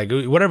stupid, like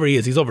whatever he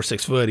is. He's over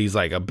 6 foot. He's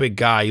like a big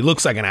guy. He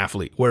looks like an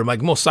athlete. Where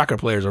like most soccer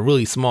players are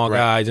really small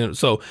guys, and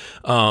so,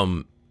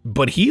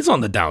 but he's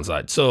on the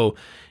downside. So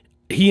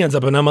he ends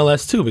up in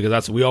MLS too,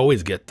 because we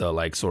always get the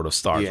like sort of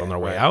stars on their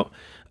way out.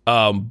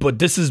 But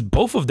this is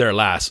both of their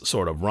last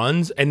sort of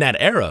runs in that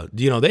era.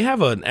 You know, they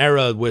have an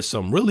era with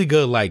some really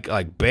good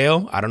like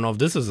Bale. I don't know if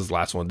this is his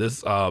last one.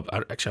 This actually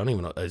I don't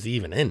even know, is he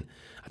even in?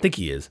 I think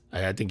he is.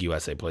 I think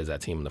USA plays that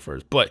team in the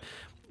first. But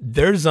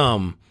there's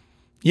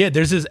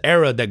there's this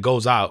era that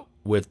goes out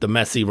with the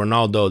Messi,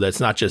 Ronaldo. That's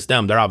not just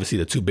them. They're obviously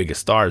the two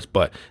biggest stars,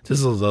 but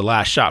this is the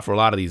last shot for a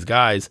lot of these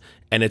guys.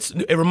 And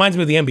it reminds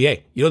me of the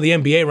NBA. You know, the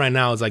NBA right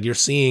now is like you're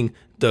seeing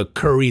the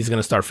Curry's going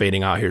to start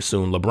fading out here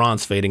soon.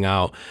 LeBron's fading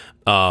out.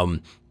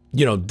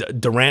 You know,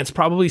 Durant's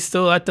probably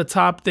still at the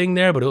top thing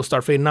there, but it'll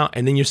start fading out.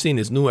 And then you're seeing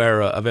this new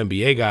era of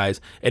NBA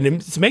guys, and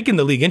it's making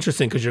the league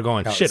interesting because you're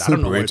going, shit, I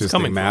don't know where it's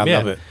coming from. I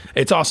love it.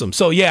 It's awesome.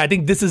 So yeah, I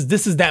think this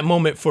is that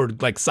moment for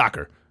like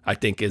soccer. I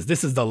think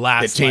this is the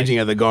last changing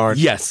of the guard.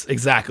 Yes,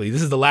 exactly.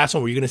 This is the last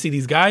one where you're going to see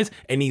these guys,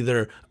 and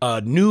either a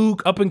new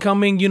up and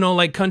coming, you know,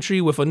 like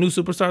country with a new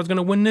superstar is going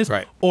to win this,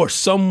 right? Or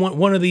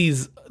one of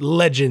these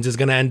legends is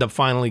going to end up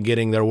finally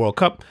getting their World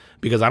Cup,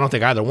 because I don't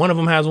think either one of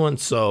them has one.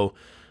 So,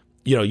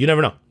 you know, you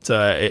never know.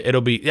 So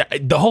it'll be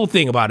the whole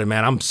thing about it,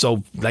 man. I'm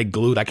so like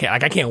glued. I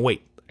can't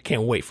wait. I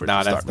can't wait for it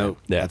to start. That's dope.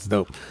 Yeah. That's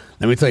dope.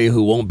 Let me tell you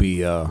who won't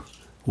be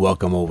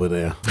welcome over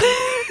there.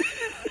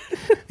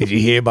 Did you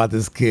hear about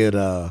this kid,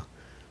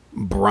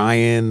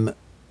 Brian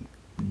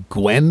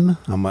Gwen?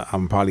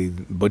 I'm probably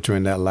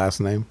butchering that last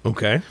name.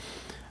 Okay.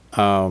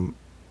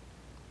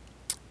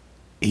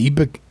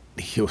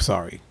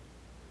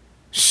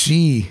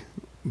 She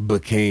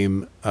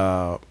became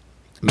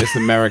Miss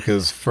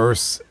America's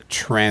first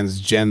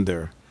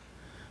transgender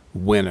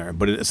winner,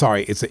 but it's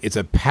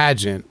a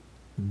pageant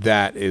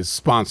that is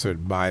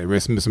sponsored by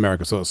Miss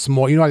America. So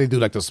small, you know how they do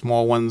like the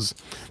small ones,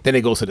 then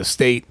it goes to the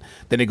state,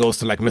 then it goes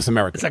to like Miss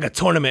America. It's like a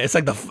tournament. It's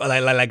like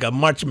like a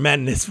March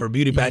Madness for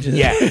beauty pageants.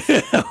 Yeah.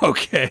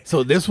 Okay.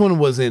 So this one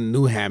was in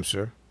New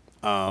Hampshire,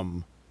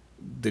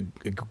 the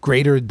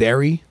Greater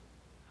Dairy.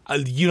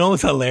 You know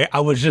what's hilarious?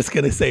 I was just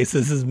gonna say, so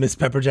this is Miss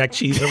Pepperjack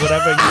Cheese or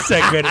whatever. You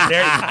said Greater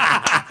Dairy.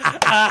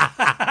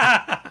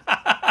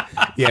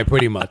 Yeah,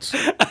 pretty much.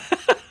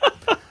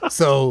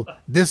 So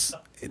this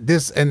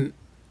and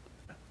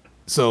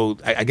so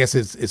I guess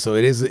it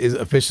is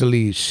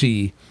officially,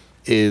 she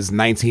is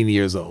 19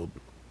 years old,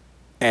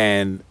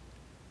 and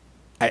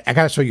I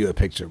gotta show you a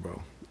picture,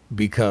 bro,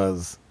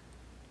 because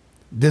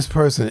this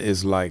person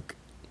is like,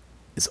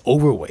 it's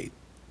overweight,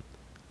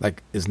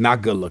 like it's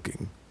not good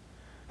looking,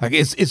 like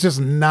it's just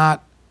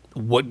not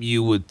what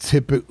you would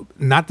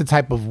not the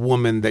type of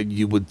woman that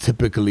you would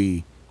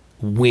typically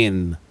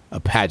win a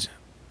pageant.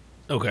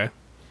 Okay.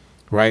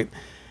 Right?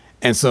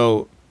 And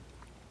so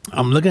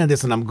I'm looking at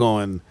this and I'm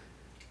going,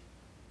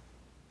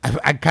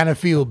 I kind of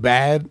feel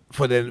bad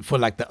for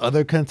like the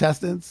other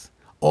contestants,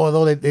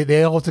 although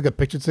they all took a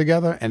picture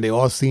together and they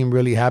all seem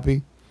really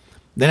happy.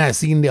 Then I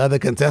seen the other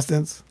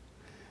contestants,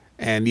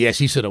 and yeah,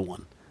 she should have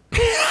won.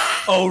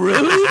 Oh,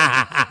 really?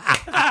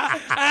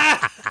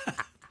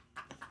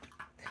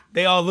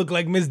 They all look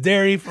like Miss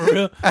Dairy for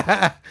real.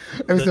 Let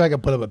me see if I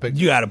can pull up a picture.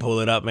 You got to pull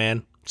it up,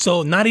 man.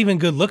 So not even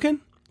good looking?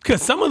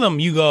 Because some of them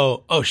you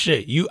go, oh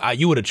shit, you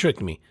would have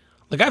tricked me.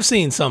 Like I've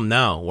seen some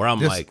now where I'm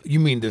like, you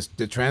mean the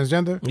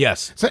transgender?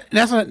 Yes. So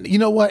that's what, you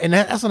know what, and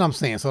that's what I'm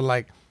saying. So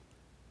like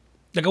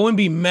I wouldn't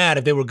be mad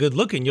if they were good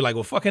looking. You're like,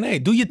 well, fucking hey,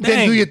 do your thing.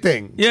 Then do your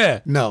thing. Yeah.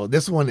 No,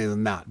 this one is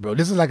not, bro.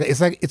 This is like it's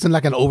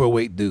like an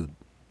overweight dude.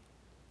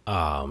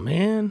 Oh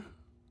man,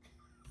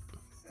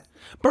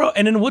 bro.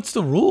 And then what's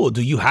the rule?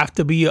 Do you have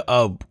to be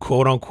a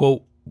quote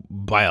unquote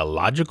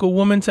biological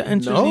woman to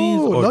enter these?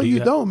 Or no, you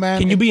don't, man.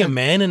 Can you be a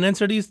man and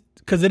enter these?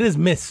 Because it is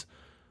Miss.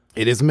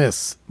 It is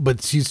Miss,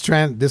 but she's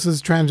trans. This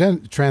is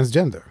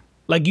transgender.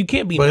 Like you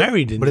can't be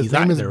married in these his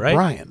name either, is right?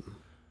 Brian.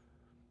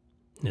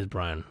 It's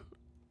Brian.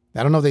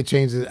 I don't know if they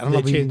changed it. I don't know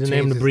if they changed the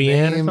name to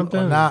Brienne or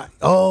something. Or not.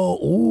 Oh,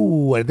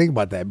 ooh, I didn't think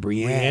about that.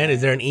 Brienne.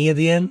 Is there an E at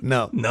the end?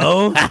 No.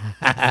 No?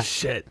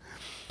 Shit.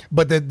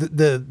 But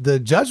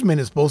the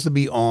judgment is supposed to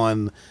be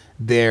on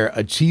their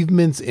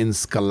achievements in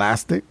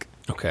scholastic,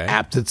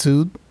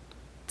 aptitude,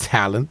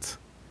 talent,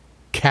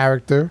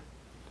 character,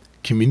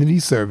 community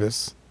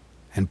service,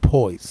 and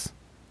poise.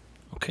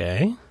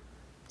 Okay.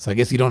 So I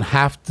guess you don't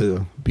have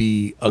to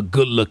be a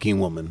good-looking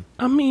woman.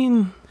 I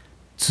mean,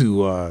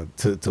 to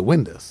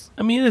win this.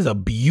 I mean, it is a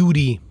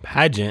beauty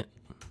pageant,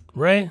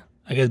 right?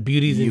 I guess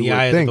beauty's in the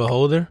eye of the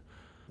beholder.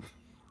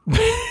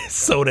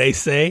 So they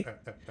say.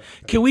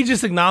 Can we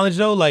just acknowledge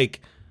though,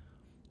 like,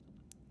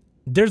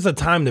 there's a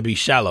time to be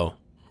shallow,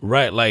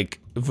 right? Like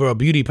for a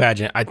beauty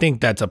pageant, I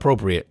think that's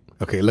appropriate.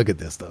 Okay, look at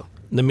this though.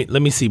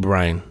 Let me see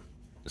Brian.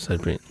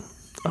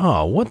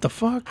 Oh, what the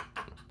fuck?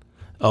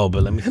 Oh,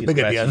 but let me see the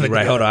rest.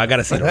 Right, hold on. I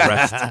gotta see the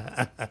rest.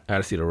 I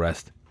gotta see the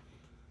rest.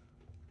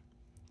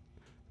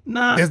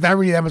 Nah, there's not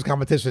really that much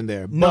competition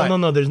there.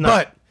 No, there's not.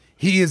 But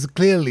he is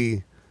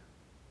clearly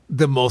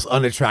the most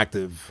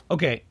unattractive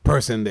Okay.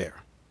 person there.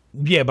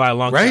 Yeah, by a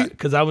long Right? shot.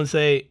 Because I would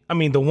say, I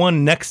mean, the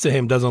one next to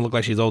him doesn't look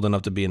like she's old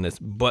enough to be in this.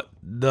 But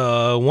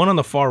the one on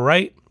the far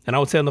right, and I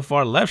would say on the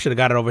far left, should have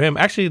got it over him.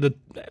 Actually,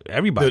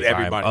 everybody. Dude,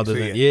 everybody. Other So,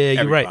 than, yeah,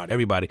 you're right.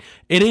 everybody.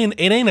 Everybody.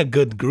 It ain't a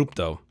good group,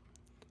 though.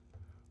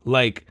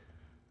 Like,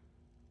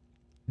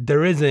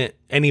 there isn't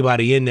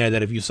anybody in there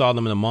that if you saw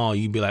them in the mall,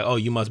 you'd be like, oh,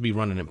 you must be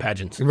running in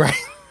pageants. Right.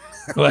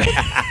 Like,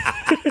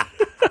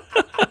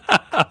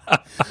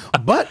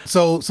 But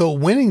so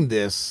winning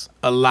this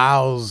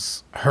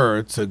allows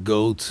her to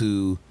go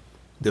to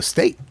the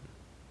state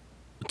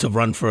to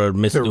run for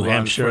Miss to New run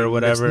Hampshire for or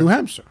whatever. Miss New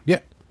Hampshire. Yeah.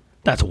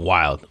 That's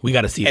wild. We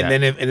got to see And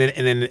that.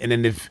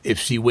 then if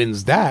she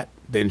wins that,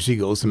 then she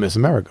goes to Miss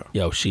America.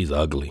 Yo, she's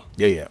ugly.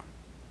 Yeah.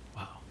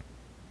 Wow.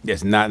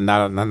 Yes, not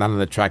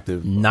an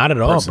attractive. Not at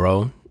all, person.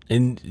 bro.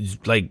 And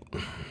like,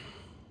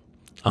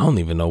 I don't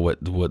even know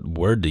what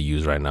word to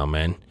use right now,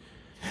 man.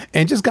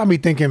 And it just got me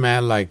thinking,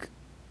 man, like,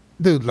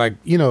 dude, like,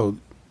 you know,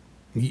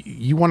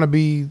 you want to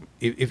be,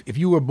 if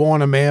you were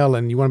born a male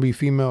and you want to be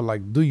female,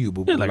 like, do you,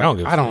 boo? Yeah, like, I don't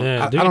give a fuck.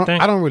 Yeah, do your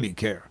thing. I don't really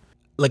care.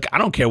 Like, I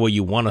don't care what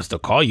you want us to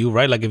call you,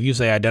 right? Like, if you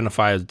say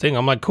identify as a thing,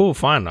 I'm like, cool,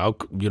 fine. I'll,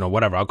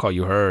 whatever. I'll call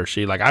you her or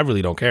she. Like, I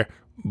really don't care.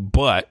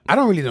 But I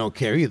don't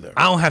care either.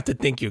 I don't have to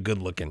think you're good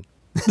looking.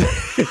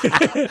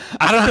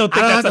 I still think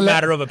that's a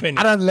matter of opinion.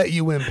 I don't let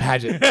you win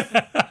pageant.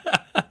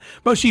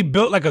 Bro, she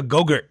built like a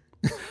go-gurt.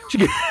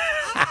 She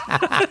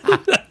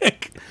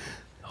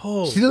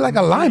She looked like a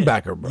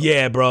linebacker, bro.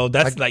 Yeah, bro.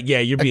 That's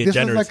you're being this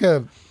generous. Was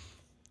like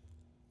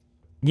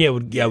a, I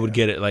would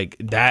get it. Like,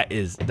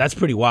 that's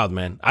pretty wild,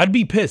 man. I'd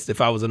be pissed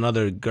if I was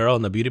another girl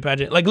in the beauty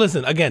pageant. Like,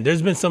 listen, again,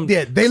 there's been some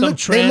they look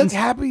trans.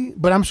 happy,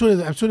 but I'm sure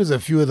there's a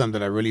few of them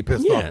that are really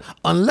pissed off.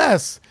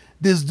 Unless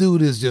this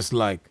dude is just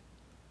like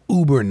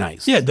uber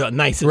nice. Yeah, the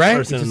nicest right?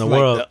 person in the like,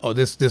 world.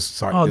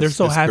 Sorry. They're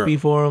so happy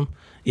for him.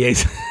 Yeah.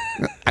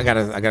 I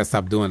gotta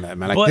stop doing that,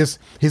 man. Like But-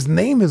 his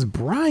name is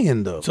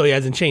Brian though. So he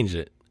hasn't changed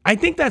it. I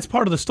think that's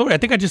part of the story. I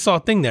think I just saw a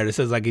thing there that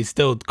says like he's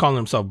still calling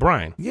himself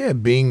Brian. Yeah,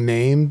 being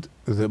named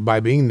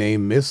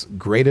Miss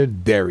Greater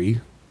Derry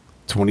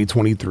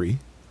 2023,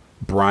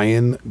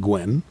 Brian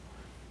Gwen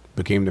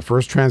became the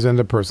first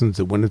transgender person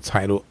to win the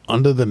title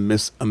under the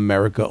Miss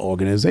America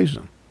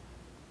organization.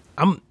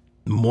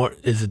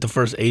 Is it the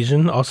first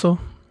Asian also?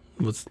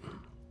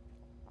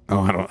 Oh,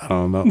 I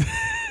don't know.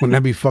 Wouldn't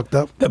that be fucked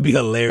up? That'd be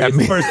hilarious.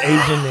 First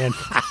Asian man.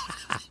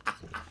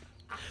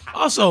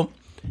 Also,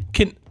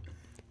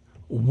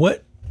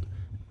 what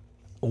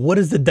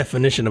is the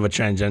definition of a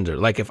transgender?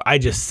 Like, if I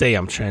just say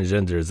I'm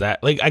transgender, is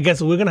that like? I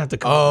guess we're gonna have to.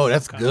 Oh,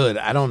 that's good.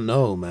 I don't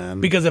know,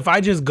 man. Because if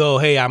I just go,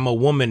 hey, I'm a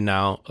woman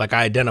now, like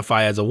I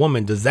identify as a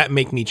woman, does that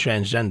make me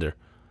transgender?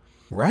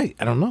 Right.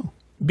 I don't know.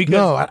 Because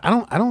no, I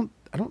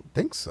don't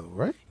think so.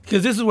 Right.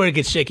 Because this is where it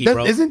gets shaky,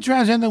 bro. Isn't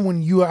transgender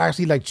when you are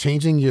actually like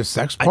changing your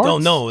sex parts? I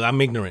don't know.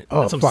 I'm ignorant.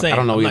 Oh, That's what fuck. I'm saying. I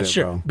don't know I'm either, not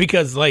sure. bro.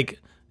 Because, like,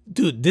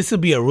 dude, this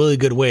would be a really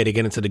good way to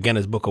get into the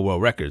Guinness Book of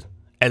World Records.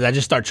 As I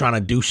just start trying to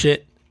do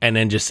shit and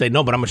then just say,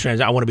 no, but I'm a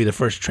transgender. I want to be the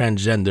first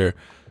transgender,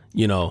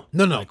 No.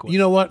 Like, you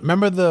know what?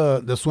 Remember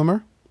the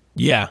swimmer?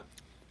 Yeah.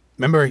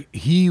 Remember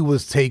he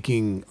was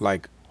taking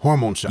like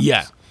hormone shots.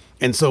 Yeah.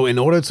 And so in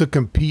order to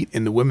compete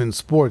in the women's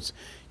sports,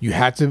 he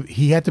had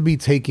to be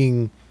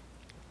taking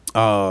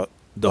the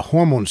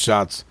hormone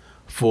shots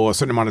for a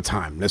certain amount of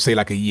time. Let's say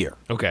like a year.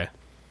 Okay.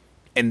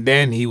 And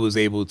then he was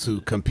able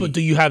to compete. But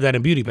do you have that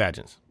in beauty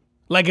pageants?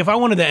 Like, if I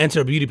wanted to enter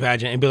a beauty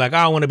pageant and be like,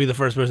 I want to be the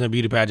first person in a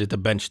beauty pageant to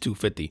bench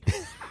 250.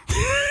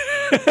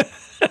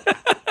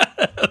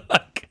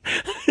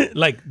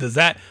 like, does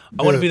that?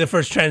 I want to be the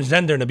first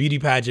transgender in a beauty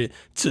pageant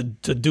to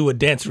do a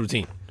dance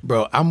routine.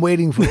 Bro, I'm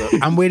waiting for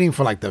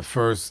like the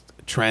first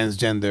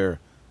transgender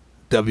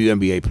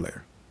WNBA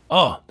player.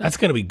 Oh, that's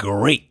gonna be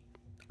great.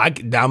 I'm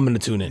gonna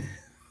tune in.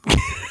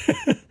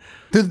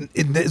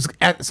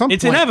 At some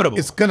It's point, inevitable.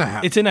 It's gonna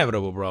happen. It's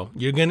inevitable, bro.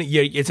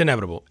 It's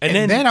inevitable.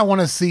 And then I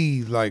want to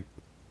see like,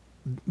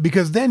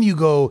 because then you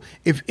go,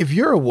 if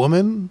you're a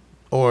woman,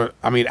 or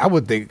I mean,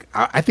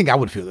 I think I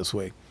would feel this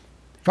way.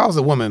 If I was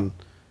a woman,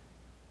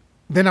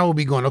 then I would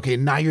be going, okay,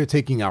 now you're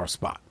taking our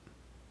spot.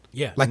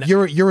 yeah, Like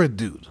you're a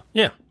dude.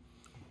 yeah.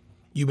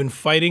 You've been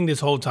fighting this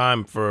whole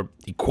time for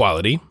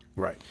equality,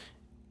 Right.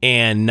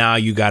 and now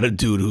you got a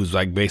dude who's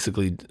like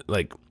basically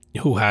like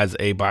who has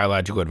a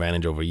biological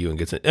advantage over you and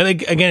gets it. And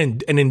like,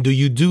 again, and then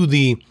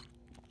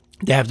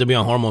they have to be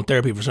on hormone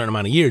therapy for a certain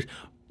amount of years.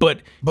 But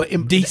I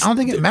don't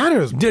think it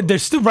matters.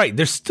 There's still right.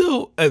 There's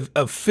still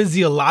a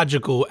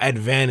physiological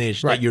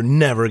advantage that you're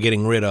never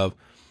getting rid of.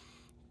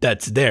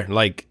 That's there.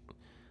 Like,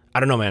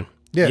 I don't know, man.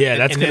 Yeah,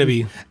 that's gonna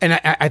be. And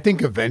I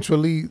think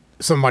eventually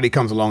somebody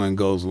comes along and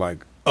goes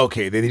like,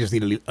 okay, they just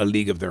need a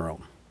league of their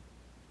own.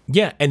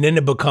 Yeah, and then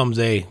it becomes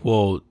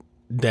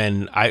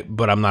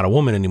but I'm not a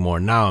woman anymore.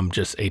 Now I'm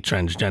just a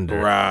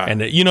transgender. Right.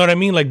 And you know what I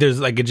mean? Like there's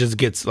like, it just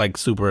gets like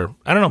super,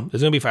 I don't know.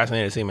 It's going to be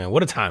fascinating to see, man.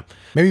 What a time.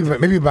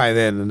 Maybe by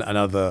then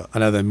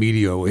another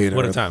meteor will hit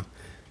What a Earth time.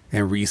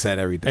 and reset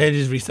everything. And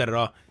just reset it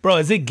all. Bro,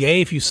 is it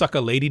gay if you suck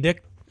a lady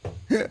dick?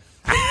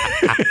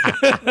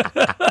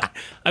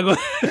 I go,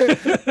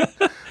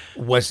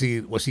 Was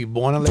she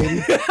born a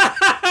lady?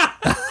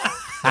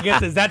 I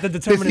guess is that the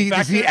determining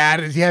factor?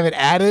 Did she have it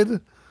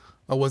added,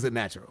 or was it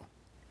natural?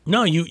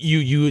 No,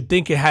 you would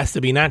think it has to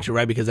be natural,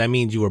 right? Because that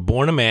means you were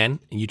born a man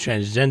and you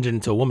transgendered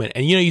into a woman.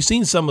 And you've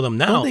seen some of them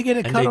now. Don't they get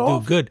it cut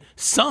off? Do good.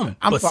 Some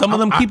but some of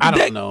them keep I the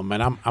dick. don't know,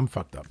 man. I'm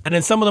fucked up. And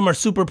then some of them are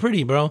super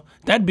pretty, bro.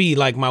 That'd be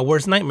like my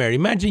worst nightmare.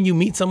 Imagine you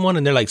meet someone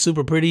and they're like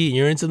super pretty and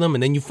you're into them,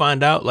 and then you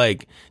find out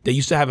like they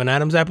used to have an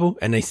Adam's apple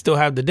and they still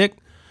have the dick.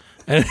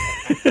 And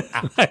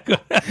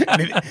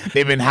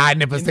they've been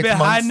hiding it for 6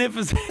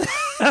 months.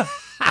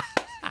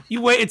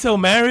 You wait until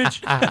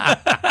marriage?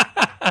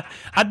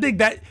 I think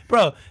that,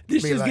 bro,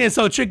 this shit's getting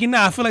so tricky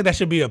now. I feel like that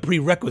should be a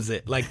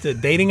prerequisite. Like to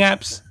dating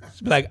apps,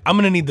 just be like, I'm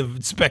going to need to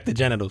inspect the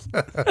genitals.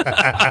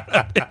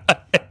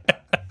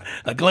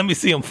 Like, let me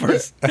see them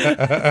first.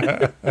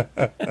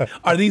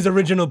 Are these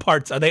original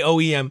parts? Are they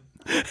OEM?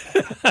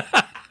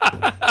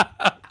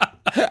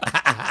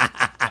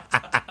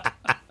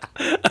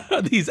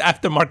 Are these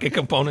aftermarket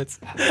components?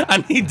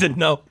 I need to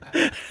know.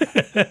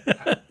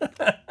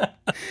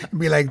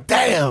 Be like,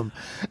 damn,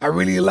 I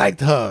really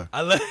liked her.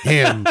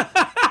 Him.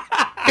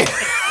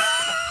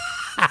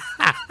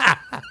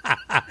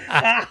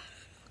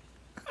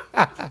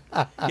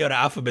 Yo, the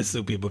alphabet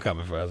soup people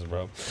coming for us,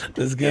 bro.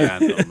 This is good. Yeah,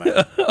 I know,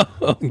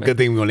 man. Good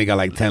thing we only got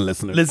like 10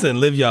 listeners. Listen,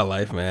 live your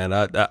life, man.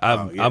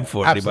 I'm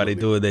for anybody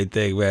doing their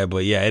thing, man.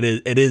 But yeah,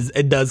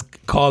 it does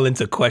call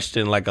into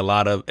question like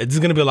it's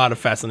going to be a lot of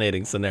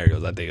fascinating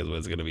scenarios. I think is what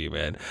it's going to be,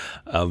 man.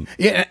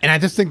 Yeah, and I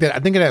just think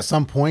that at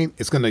some point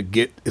it's going to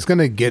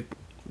get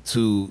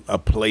to a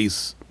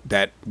place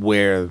that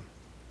where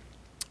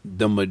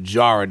the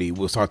majority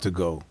will start to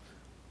go,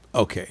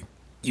 okay,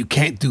 you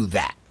can't do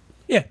that.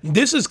 Yeah,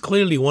 this is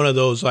clearly one of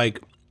those,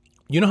 like,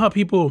 you know how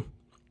people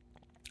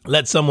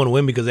let someone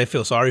win because they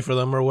feel sorry for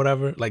them or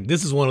whatever? Like,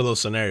 this is one of those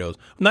scenarios.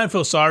 Not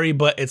feel sorry,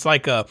 but it's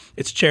like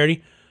it's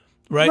charity,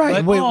 right?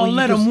 Like,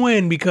 let them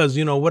win because,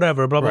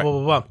 whatever, blah, blah,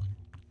 blah, blah,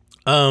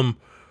 blah.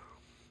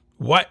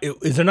 Why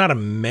is there not a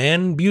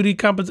man beauty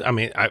competition? I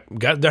mean,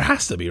 there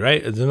has to be,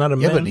 right? Is there not a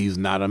man? Yeah, but he's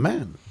not a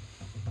man.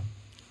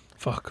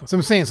 Fuck. So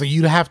I'm saying, so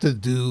you'd have to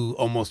do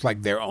almost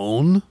like their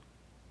own.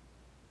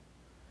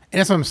 And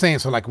that's what I'm saying.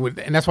 So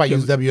and that's why I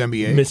use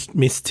WNBA.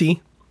 Miss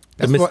T,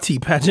 the Miss T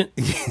pageant,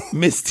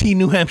 Miss T,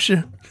 New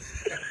Hampshire.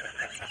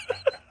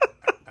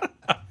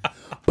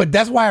 But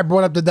that's why I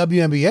brought up the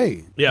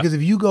WNBA. Yeah. Because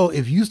if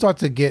you start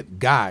to get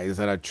guys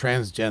that are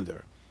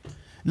transgender,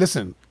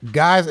 listen,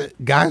 guys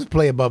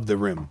play above the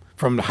rim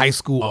from high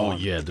school on. Oh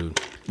yeah,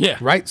 dude. Yeah.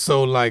 Right.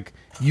 So like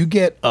you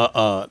get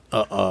an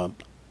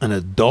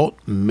adult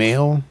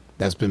male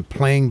that's been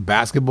playing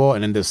basketball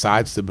and then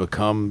decides to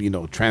become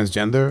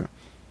transgender.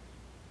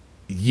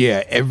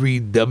 Yeah, every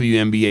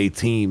WNBA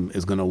team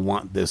is gonna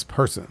want this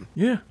person.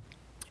 Yeah,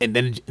 and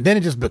then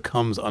it just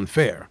becomes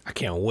unfair. I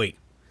can't wait.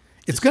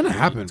 It's gonna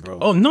happen, bro.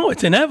 Oh no,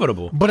 it's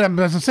inevitable. But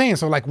I'm saying,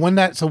 so like when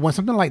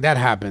something like that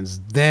happens,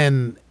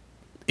 then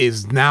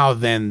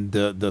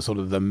the sort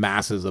of the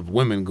masses of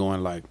women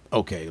going like,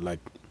 okay, like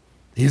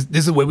this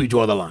is where we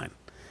draw the line.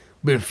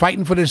 We've been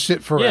fighting for this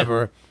shit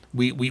forever.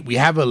 Yeah. We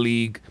have a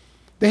league.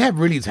 They have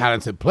really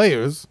talented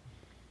players.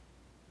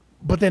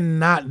 But they're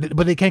not.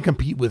 But they can't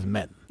compete with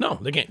men. No,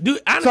 they can't. Dude,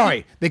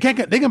 sorry, they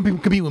can't. They can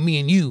compete with me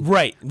and you.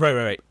 Right.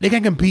 They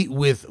can compete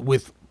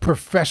with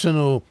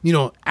professional,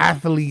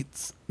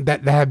 athletes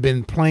that have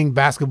been playing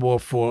basketball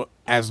for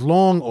as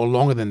long or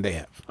longer than they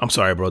have. I'm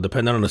sorry, bro.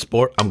 Depending on the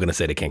sport, I'm gonna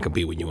say they can't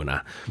compete with you and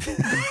I.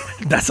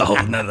 That's a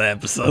whole nother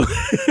episode.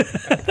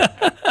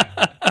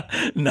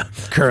 No,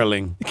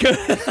 curling.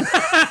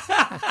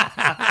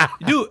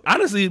 Dude,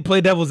 honestly,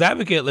 play devil's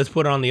advocate. Let's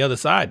put it on the other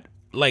side.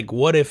 Like,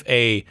 what if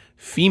a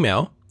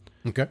female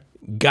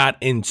got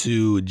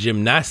into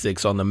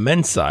gymnastics on the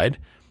men's side,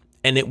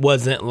 and it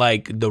wasn't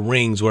like the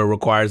rings where it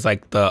requires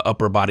like the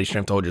upper body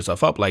strength to hold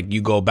yourself up, like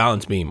you go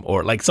balance beam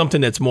or like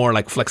something that's more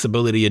like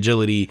flexibility,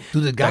 agility. Do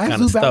the guys kind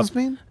do of balance stuff.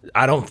 Beam?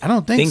 I don't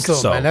think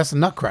so. Man, that's a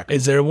nutcracker.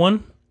 Is there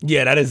one?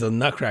 Yeah, that is a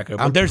nutcracker.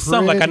 But there's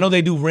some, like I know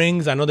they do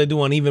rings. I know they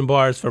do uneven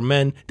bars for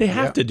men. They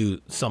have to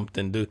do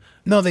something, dude.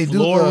 No, they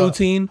floor do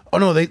routine. Oh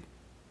no, they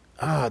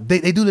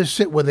do this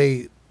shit where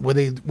they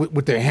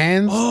with their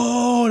hands.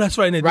 Oh, that's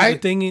right. And they do the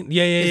thing.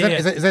 Yeah.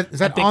 Is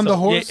that on the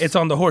horse? Yeah, it's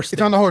on the horse.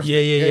 It's on the horse.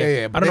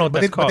 Yeah. I don't know what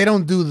that's called. But they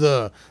don't do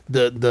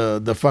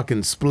the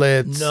fucking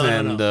splits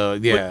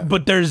No.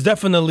 But there's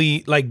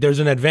definitely there's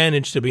an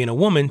advantage to being a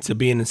woman to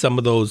being in some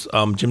of those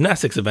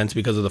gymnastics events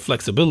because of the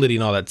flexibility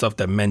and all that stuff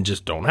that men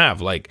just don't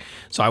have.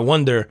 So I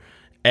wonder,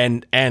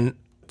 and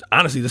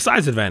honestly, the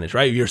size advantage,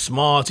 right? If you're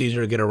small, it's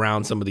easier to get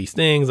around some of these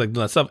things, like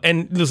that stuff.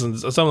 And listen,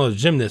 some of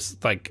those gymnasts,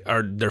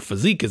 their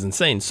physique is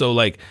insane. So,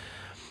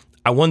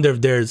 I wonder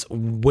if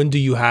when do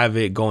you have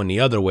it going the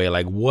other way?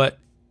 Like, what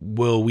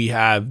will we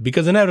have?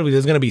 Because inevitably,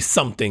 there's going to be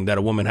something that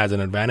a woman has an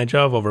advantage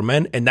of over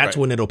men, and that's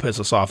when it'll piss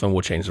us off and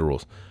we'll change the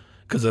rules.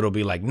 Because it'll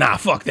be like, nah,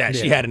 fuck that.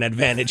 Yeah. She had an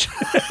advantage.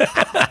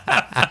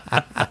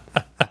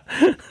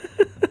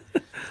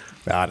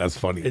 Nah, that's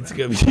funny. It's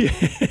going to be...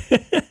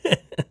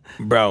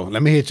 Bro,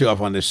 let me hit you up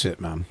on this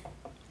shit, man.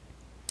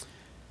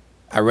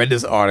 I read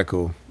this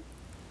article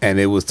and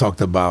it was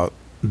talked about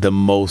the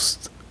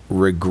most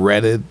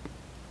regretted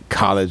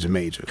college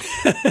majors.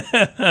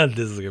 This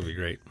is gonna be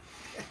great.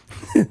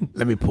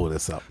 Let me pull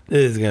this up.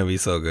 This is gonna be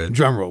so good.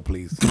 Drum roll,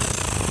 please.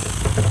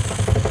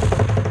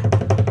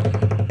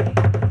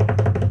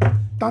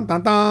 Dun,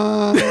 dun,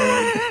 dun.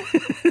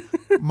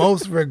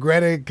 Most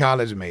regretted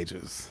college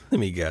majors. Let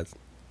me guess.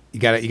 You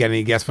got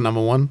any guess for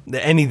number one?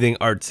 Anything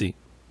artsy.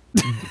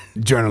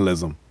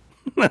 Journalism.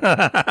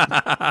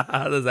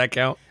 Does that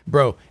count?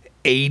 Bro,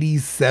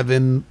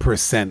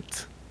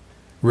 87%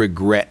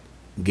 regret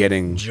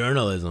getting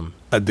Journalism.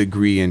 a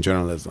degree in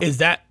journalism.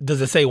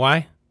 Does it say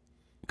why?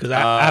 Because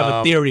I have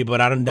a theory, but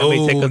that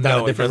may take us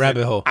down a different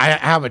rabbit hole. I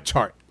have a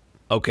chart.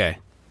 Okay.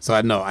 So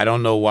I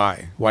don't know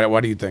why.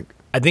 Why do you think?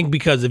 I think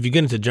because if you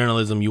get into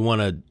journalism, you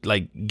want to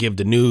like give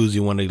the news.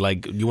 You want to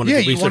do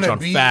research on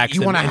facts.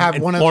 You want to have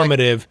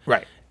informative,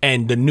 right?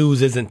 And the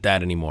news isn't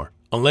that anymore,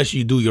 unless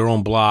you do your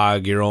own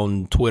blog, your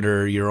own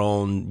Twitter, your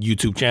own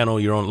YouTube channel,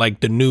 your own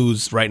the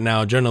news right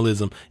now.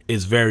 Journalism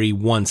is very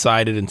one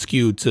sided and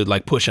skewed to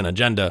like push an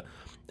agenda,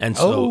 and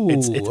so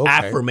it's okay.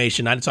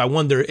 Affirmation. So I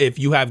wonder if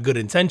you have good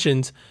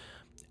intentions.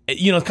 It's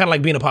kind of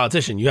like being a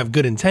politician. You have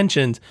good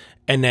intentions,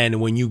 and then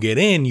when you get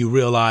in, you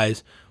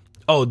realize,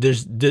 oh,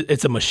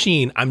 it's a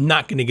machine. I'm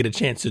not going to get a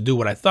chance to do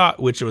what I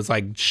thought, which was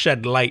like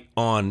shed light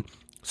on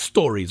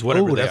stories,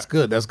 whatever. Oh, that's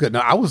good. That's good.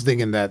 Now, I was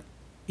thinking that,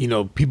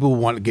 people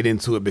want to get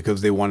into it because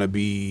they want to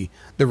be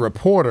the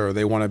reporter.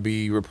 They want to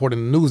be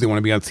reporting the news. They want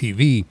to be on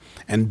TV.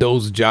 And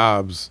those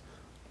jobs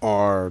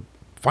are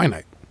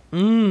finite.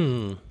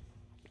 Yeah,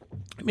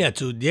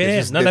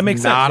 that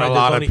makes sense. Not a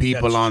lot of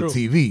people on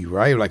TV,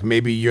 right? Like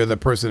maybe you're the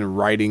person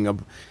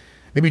writing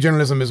maybe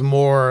journalism is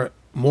more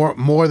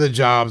the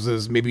jobs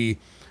is maybe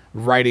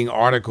writing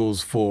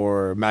articles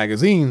for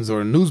magazines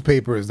or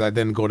newspapers that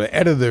then go to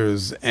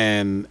editors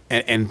and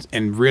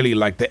really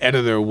like the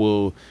editor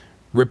will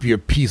rip your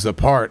piece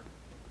apart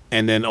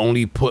and then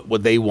only put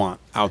what they want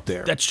out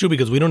there. That's true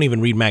because we don't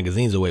even read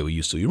magazines the way we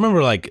used to. You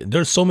remember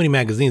there's so many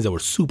magazines that were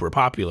super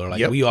popular.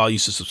 We all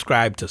used to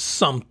subscribe to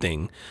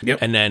something. Yep.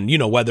 And then,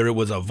 whether it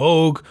was a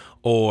Vogue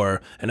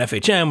or an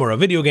FHM or a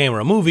video game or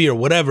a movie or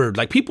whatever,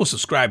 people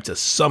subscribe to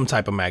some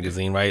type of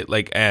magazine, right?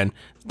 And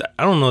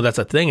I don't know that's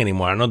a thing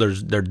anymore. I know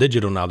they're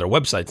digital now, their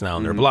websites now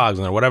and their blogs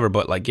and their whatever,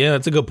 but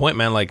that's a good point,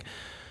 man.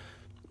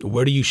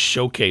 Where do you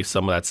showcase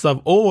some of that stuff?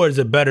 Or is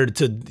it better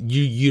to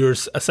you're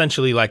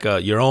essentially like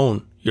your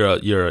own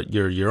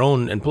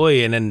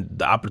employee, and then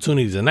the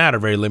opportunities in that are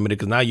very limited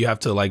because now you have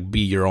to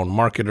be your own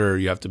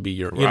marketer. You have to be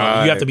you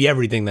have to be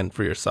everything then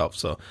for yourself.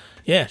 So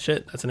yeah,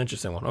 shit, that's an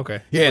interesting one. Okay,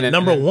 yeah, that's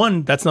number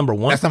one. That's number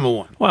one.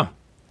 Wow.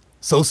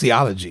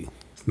 Sociology,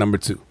 number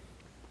 2.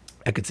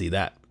 I could see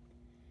that.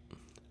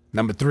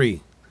 Number 3,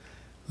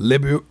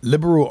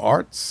 liberal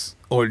arts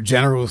or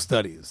general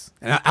studies.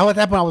 And I at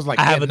that point I was like,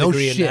 I have a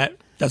degree shit. in that.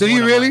 Do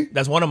you really?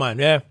 That's one of mine.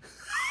 Yeah.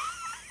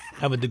 I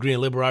have a degree in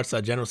liberal arts,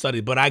 general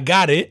studies, but I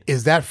got it.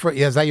 Is that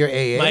is that your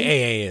AA? My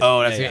AA is. Oh,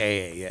 that's your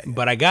AA, yeah.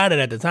 But I got it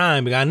at the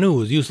time because I knew it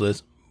was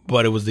useless,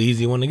 but it was the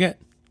easy one to get.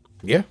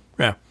 Yeah.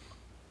 Yeah.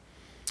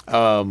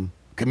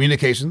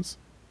 Communications.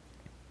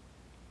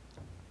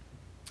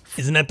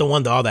 Isn't that the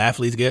one that all the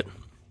athletes get?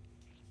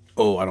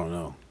 Oh, I don't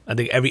know. I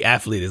think every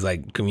athlete is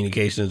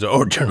communications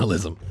or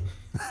journalism.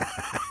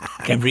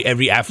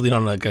 every athlete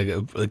on at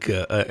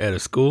a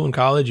school in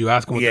college, you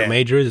ask them what their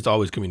major is, it's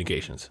always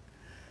communications.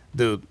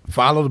 Dude,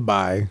 followed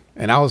by,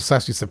 and I was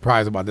actually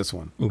surprised about this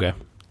one. Okay.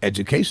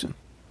 Education.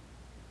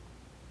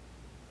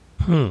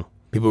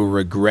 People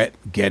regret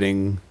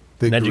getting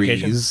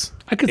degrees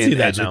I could see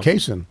that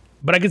education. Now.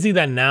 But I can see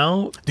that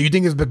now. Do you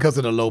think it's because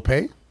of the low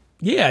pay?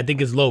 Yeah, I think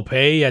it's low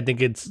pay. I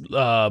think it's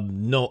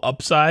no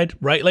upside,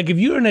 right? If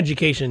you're in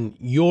education,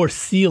 your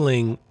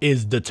ceiling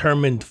is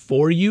determined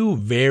for you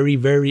very,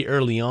 very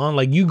early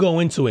on. You go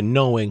into it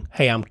knowing,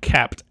 hey, I'm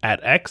capped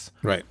at X.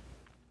 Right.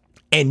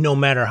 And no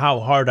matter how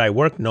hard I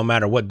work, no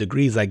matter what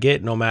degrees I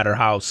get, no matter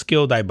how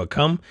skilled I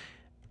become,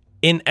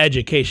 in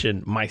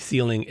education, my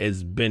ceiling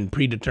has been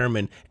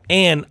predetermined.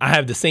 And I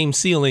have the same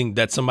ceiling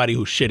that somebody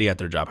who's shitty at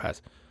their job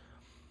has.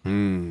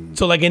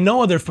 So in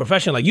no other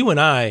profession, you and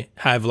I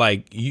have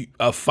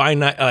a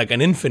finite,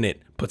 an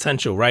infinite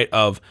potential, right?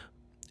 Of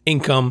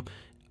income,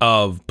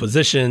 of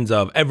positions,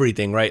 of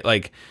everything, right?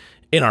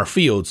 In our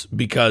fields,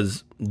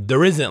 because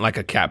there isn't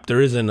a cap, there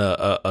isn't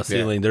a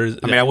ceiling. Yeah. There's,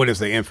 I wouldn't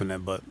say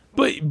infinite, but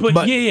right,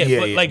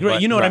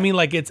 you know what I mean?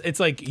 It's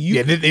you.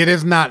 Yeah, it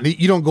is not.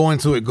 You don't go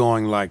into it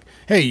going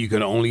hey, you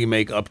can only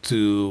make up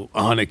to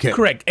 100K.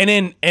 Correct,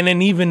 and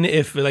then even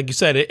if, like you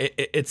said,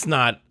 it's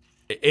not.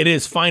 It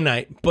is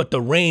finite, but the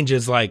range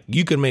is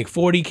you could make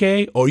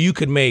 40K or you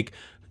could make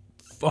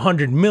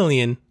 100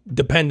 million,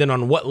 depending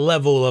on what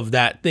level of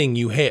that thing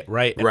you hit,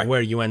 right? And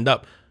where you end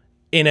up.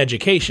 In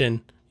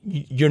education,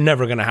 you're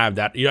never going to have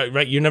that,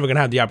 right? You're never going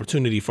to have the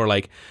opportunity for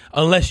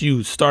unless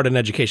you start an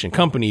education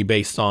company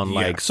based on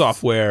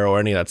software or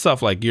any of that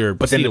stuff, your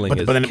ceiling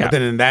is capped. But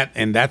then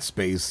in that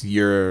space,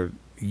 you're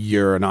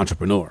an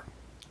entrepreneur.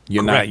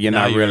 You're not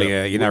really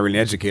an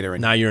educator.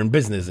 Now you're in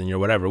business and you're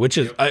whatever, which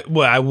is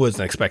I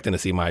wasn't expecting to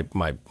see my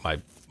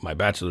my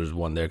bachelor's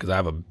one there because I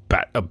have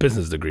a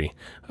business degree.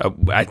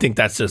 I think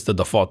that's just the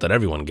default that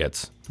everyone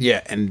gets.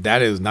 Yeah, and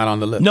that is not on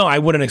the list. No, I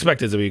wouldn't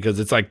expect it to be because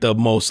it's like the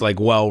most like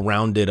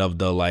well-rounded of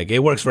the like it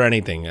works for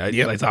anything.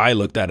 Like how I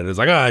looked at it, it's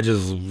like I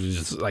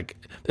just like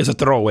it's a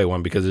throwaway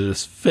one because it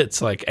just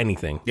fits like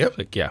anything. Yep.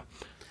 Like yeah.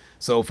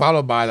 So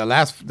followed by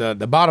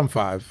the bottom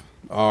 5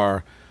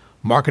 are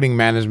marketing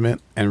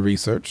management and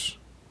research,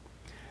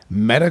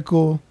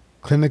 medical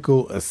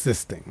clinical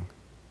assisting,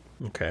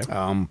 Okay.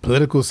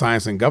 political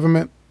science and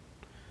government,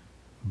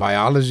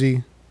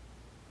 biology,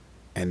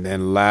 and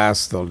then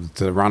last, so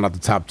to round out the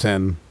top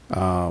 10,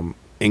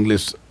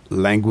 English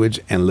language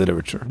and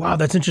literature. Wow,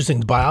 that's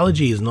interesting.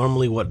 Biology is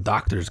normally what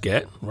doctors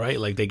get, right?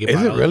 Like they get Is it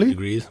biology really?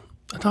 degrees.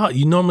 I thought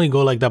you normally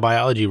go like the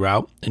biology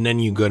route, and then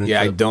you go into. Yeah,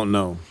 I don't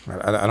know.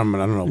 I don't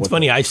know. It's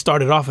funny. I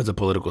started off as a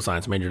political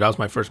science major. That was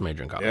my first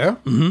major in college. Yeah.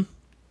 Mm-hmm.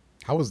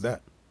 How was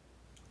that?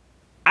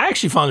 I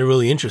actually found it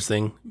really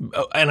interesting,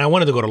 and I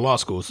wanted to go to law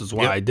school. This is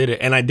why I did it,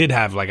 and I did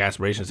have like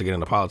aspirations to get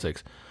into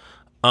politics.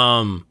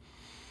 I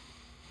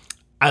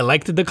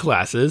liked the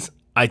classes.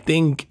 I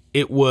think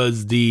it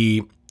was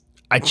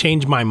I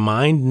changed my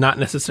mind, not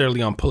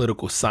necessarily on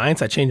political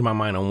science. I changed my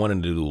mind on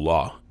wanting to do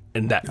law.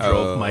 And that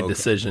drove my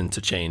decision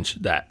to change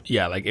that.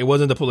 Yeah, like it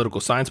wasn't the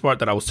political science part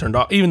that I was turned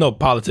off, even though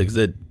politics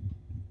did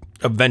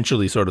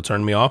eventually sort of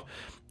turn me off.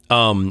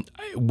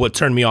 What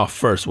turned me off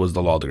first was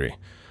the law degree.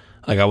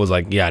 Like I was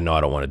like, yeah, no,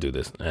 I don't want to do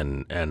this.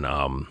 And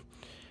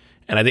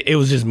I think it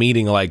was just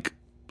meeting like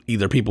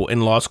either people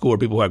in law school or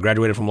people who had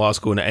graduated from law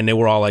school, and they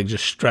were all like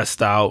just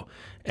stressed out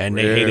and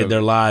they hated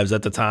their lives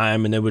at the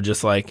time, and they were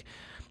just like.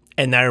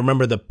 And I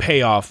remember the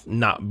payoff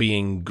not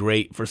being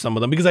great for some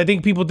of them because I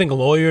think people think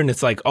lawyer and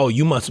it's like, oh,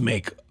 you must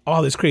make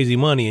all this crazy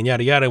money and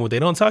yada yada. And what they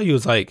don't tell you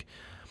is like,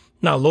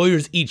 no,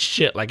 lawyers eat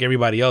shit like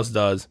everybody else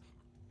does.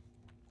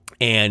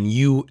 And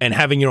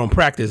having your own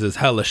practice is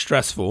hella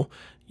stressful,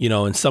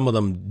 and some of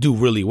them do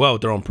really well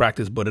with their own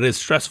practice, but it is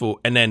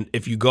stressful. And then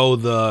if you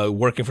go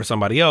working for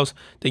somebody else,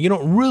 then you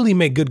don't really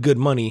make good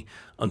money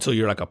until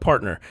you're like a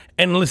partner.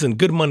 And listen,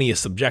 good money is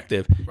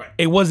subjective. Right.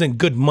 It wasn't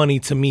good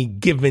money to me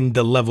given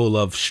the level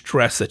of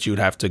stress that you'd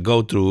have to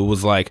go through. It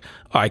was like,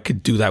 oh, I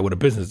could do that with a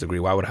business degree.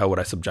 Why would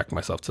I subject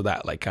myself to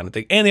that like kind of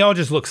thing? And they all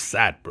just look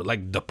sad, bro,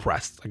 like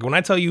depressed. Like when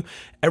I tell you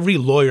every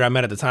lawyer I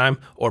met at the time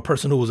or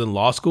person who was in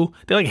law school,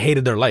 they like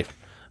hated their life.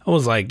 I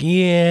was like,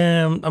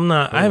 yeah, I'm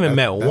not, I haven't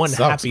met one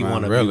sucks, happy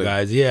one of you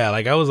guys. Yeah.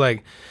 Like I was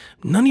like,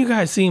 none of you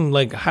guys seem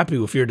like happy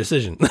with your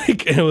decision.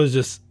 Like it was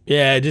just,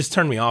 it just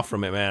turned me off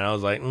from it, man. I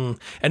was like, And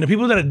the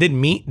people that I did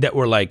meet that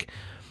were like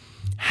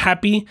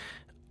happy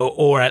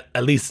or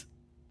at least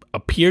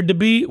appeared to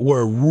be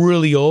were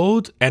really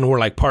old and were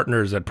like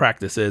partners at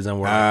practices and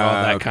were like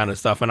all that kind of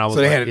stuff. And I was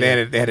so they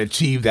had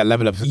achieved that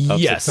level of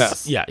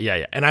success.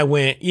 Yeah. And I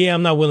went,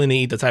 I'm not willing to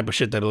eat the type of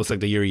shit that it looks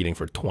like that you're eating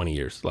for 20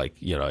 years. Like,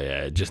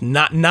 just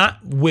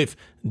not with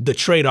the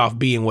trade-off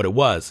being what it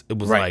was. It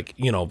was like,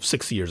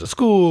 6 years of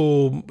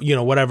school,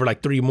 whatever,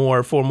 like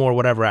 4 more,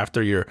 whatever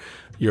after your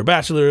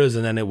bachelor's.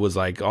 And then it was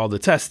like all the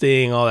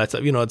testing, all that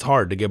stuff. It's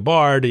hard to get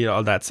barred,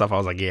 all that stuff. I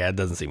was like, it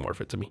doesn't seem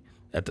worth it to me.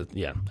 At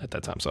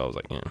that time, so I was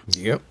like,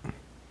 Yep.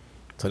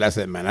 So that's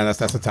it, man. That's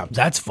the top 10.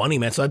 That's funny,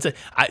 man. So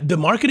the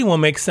marketing one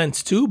makes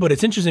sense too, but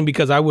it's interesting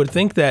because I would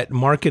think that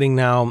marketing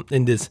now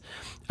in this,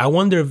 I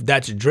wonder if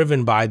that's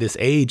driven by this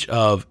age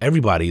of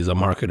everybody's a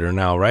marketer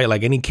now, right?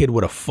 Like any kid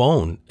with a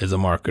phone is a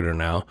marketer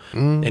now,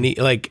 and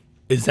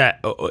is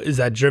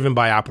that driven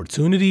by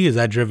opportunity? Is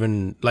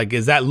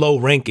that low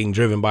ranking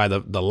driven by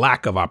the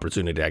lack of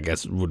opportunity? I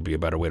guess would be a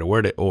better way to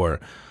word it, or.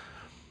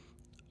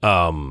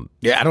 I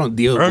don't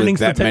deal with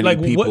that many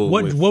like people.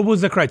 What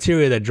was the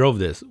criteria that drove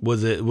this?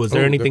 Was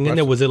there anything in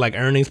there? Was it like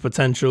earnings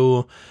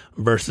potential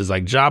versus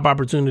like job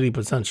opportunity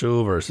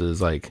potential versus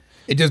like?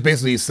 It just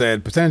basically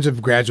said percentage of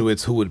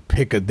graduates who would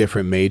pick a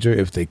different major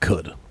if they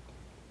could.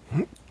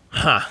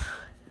 Huh.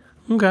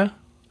 Okay.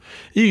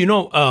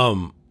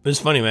 It's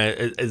funny, man.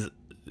 It's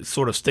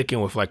sort of sticking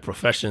with like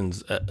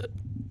professions.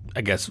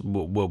 I guess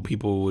what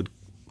people would.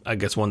 I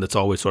guess one that's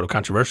always sort of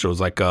controversial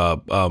is like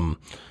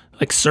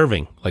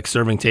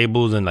serving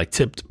tables and like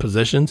tipped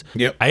positions.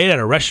 Yep. I ate at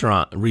a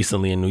restaurant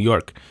recently in New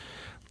York,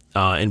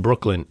 in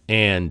Brooklyn,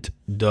 and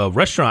the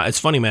restaurant, it's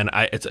funny, man.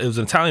 It was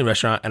an Italian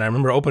restaurant, and I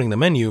remember opening the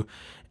menu,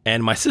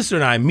 and my sister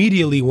and I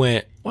immediately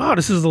went, wow,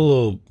 this is a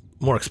little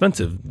more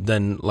expensive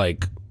than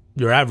like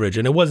your average.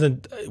 And it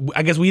wasn't,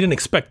 I guess we didn't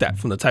expect that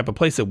from the type of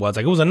place it was.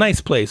 Like it was a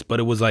nice place,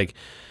 but it was like,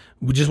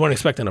 we just weren't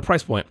expecting a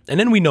price point. And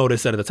then we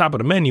noticed that at the top of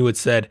the menu, it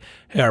said,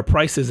 hey, our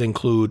prices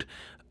include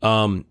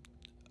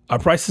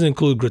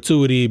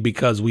gratuity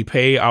because we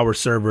pay our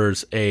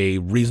servers a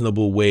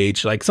reasonable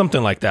wage, like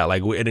something like that.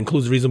 Like it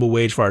includes reasonable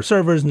wage for our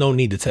servers, no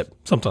need to tip,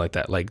 something like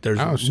that. Like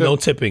there's no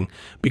tipping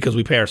because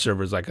we pay our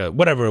servers like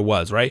whatever it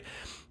was, right?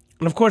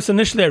 And of course,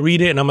 initially I read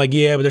it and I'm like,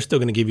 yeah, but they're still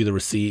going to give you the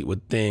receipt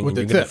with thing, and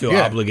you're going to feel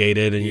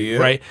obligated, and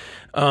right?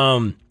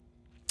 So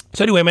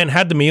anyway, man,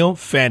 had the meal,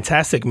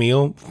 fantastic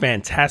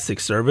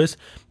service.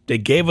 They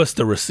gave us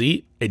the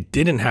receipt. It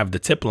didn't have the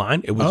tip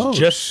line. It was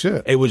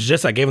shit. It was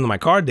just I gave them my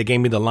card. They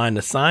gave me the line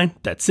to sign.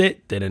 That's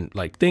it. They didn't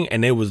like thing,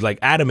 and it was like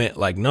adamant.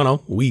 Like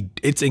no,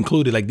 it's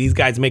included. Like these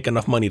guys make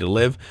enough money to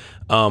live,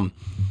 and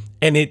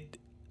it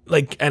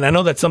like and I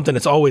know that's something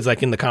that's always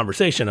like in the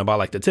conversation about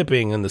like the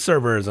tipping and the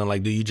servers and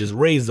like do you just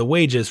raise the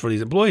wages for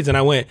these employees? And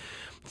I went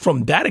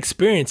from that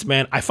experience,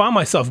 man. I found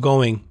myself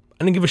going.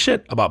 I didn't give a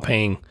shit about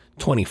paying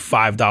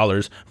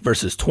 $25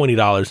 versus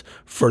 $20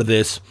 for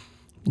this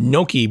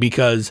gnocchi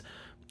because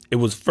it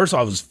was first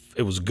off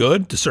it was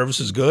good, the service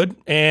is good,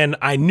 and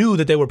I knew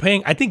that they were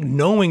paying. I think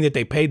knowing that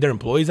they paid their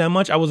employees that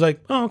much, I was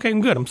like, oh, okay,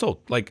 I'm good, I'm sold.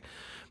 Like,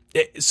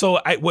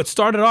 what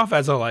started off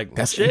as a like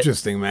that's shit.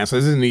 Interesting, man. So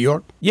this is in New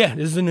York. Yeah,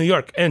 this is in New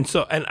York, and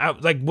I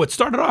like what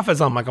started off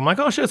as I'm like,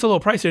 oh shit, it's a little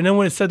pricier, and then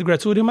when it said the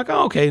gratuity, I'm like,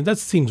 oh okay, that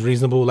seems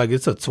reasonable. Like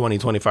it's a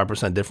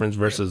 25% difference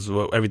versus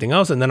everything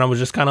else, and then I was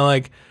just kind of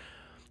like,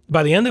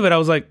 by the end of it, I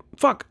was like,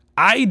 fuck,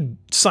 I'd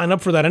sign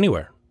up for that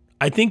anywhere.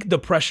 I think the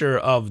pressure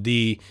of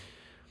the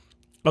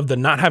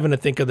not having to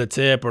think of the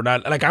tip or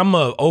not, like I'm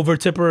a over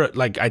tipper.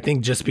 Like I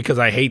think just because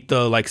I hate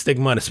the like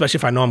stigma, and especially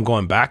if I know I'm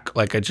going back,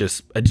 like I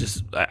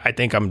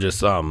think I'm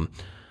just I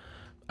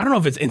don't know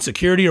if it's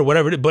insecurity or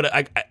whatever, but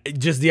I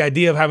just the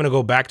idea of having to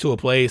go back to a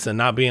place and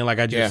not being like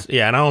and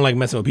I don't like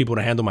messing with people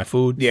to handle my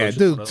food. Yeah,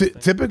 dude.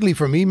 Typically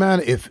for me,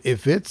 man, if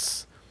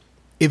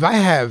I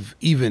have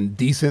even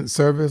decent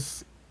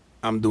service,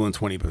 I'm doing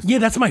 20%. Yeah,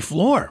 that's my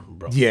floor,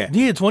 bro. Yeah,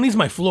 20 is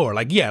my floor.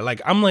 Like, yeah,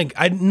 like I'm like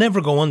I never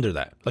go under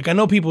that. Like I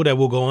know people that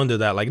will go under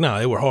that. Like, no,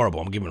 they were horrible.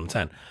 I'm giving them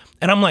 10,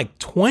 and I'm like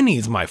 20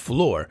 is my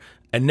floor,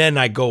 and then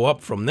I go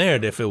up from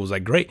there if it was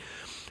like great.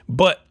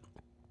 But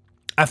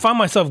I found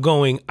myself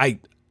going.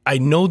 I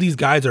know these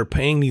guys are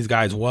paying these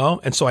guys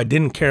well, and so I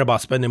didn't care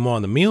about spending more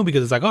on the meal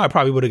because it's like, oh, I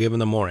probably would have given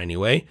them more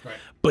anyway. Right.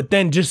 But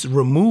then just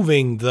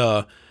removing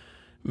the.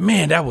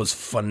 Man, that was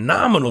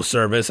phenomenal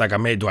service. Like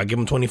do I give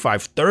them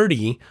 25,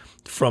 30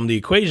 from the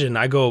equation?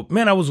 I go,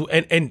 man,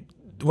 and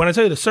when I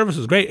tell you the service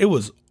was great, it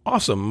was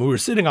awesome. We were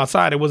sitting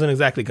outside. It wasn't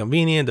exactly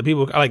convenient. The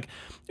people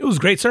it was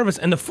great service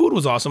and the food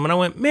was awesome. And I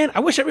went, man,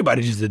 I wish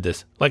everybody just did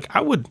this. Like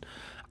I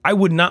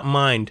would not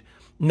mind.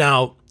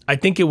 Now, I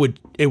think it would,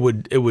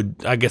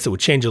 I guess it would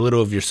change a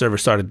little if your server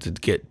started to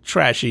get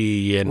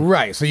trashy and.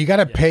 Right. So you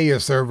got to pay your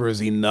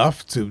servers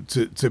enough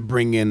to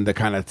bring in the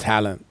kind of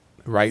talent,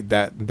 right?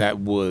 That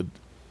would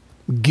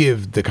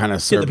give the kind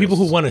of service. Yeah, the people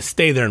who want to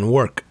stay there and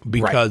work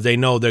because they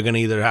know they're going to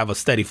either have a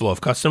steady flow of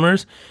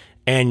customers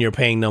and you're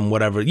paying them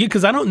whatever. Yeah,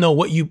 because I don't know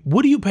what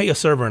do you pay a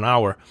server an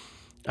hour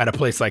at a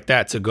place like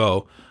that to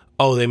go,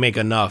 oh, they make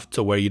enough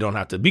to where you don't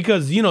have to.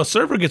 Because,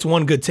 server gets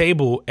one good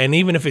table, and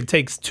even if it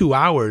takes 2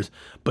 hours,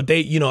 but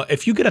they,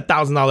 if you get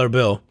 $1,000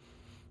 bill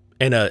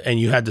and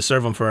you had to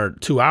serve them for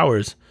 2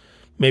 hours,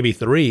 maybe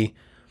 3,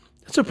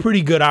 that's a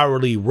pretty good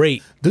hourly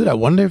rate. Dude, I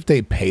wonder if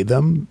they pay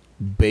them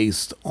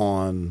based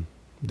on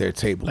their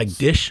tables, like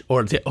dish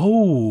or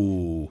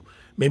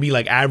maybe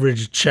like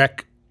average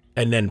check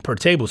and then per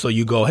table. So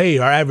you go, hey,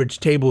 our average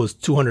table is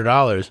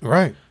 $200.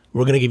 Right.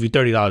 We're gonna give you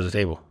 $30 a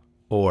table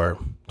or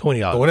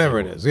 $20 or whatever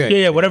it is.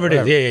 Whatever it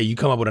is. Yeah. You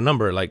come up with a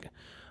number like,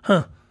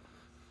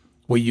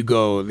 where you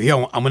go,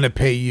 I'm gonna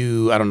pay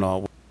you, I don't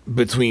know,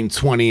 between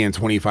 20 and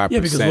 25%.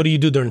 Yeah, because what do you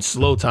do during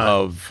slow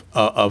time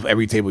of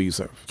every table you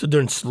serve? So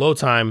during slow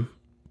time,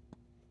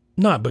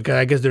 because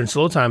I guess during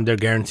slow time they're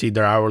guaranteed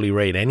their hourly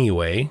rate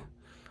anyway.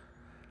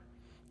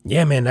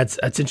 Yeah, man, that's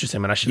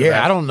interesting, man.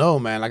 I don't know,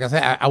 man. Like I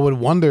said, I would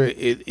wonder,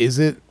 is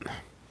it?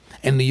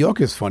 And New York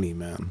is funny,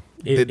 man.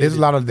 There's a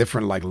lot of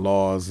different like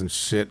laws and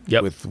shit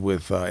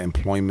with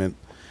employment.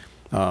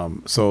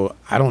 So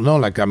I don't know.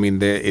 Like I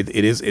mean, it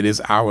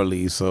is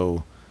hourly.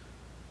 So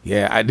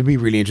yeah, I'd be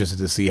really interested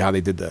to see how they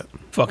did that.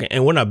 Fucking,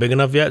 and we're not big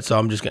enough yet. So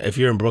I'm just gonna, if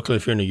you're in Brooklyn,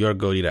 if you're in New York,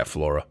 go eat at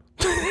Flora.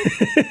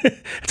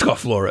 It's called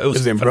Flora. It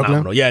was in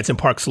phenomenal. Brooklyn? Yeah, it's in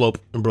Park Slope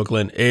in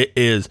Brooklyn. It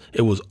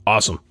was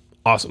awesome.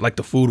 Like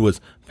the food was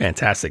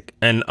fantastic,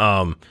 and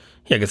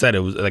like I said,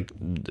 it was like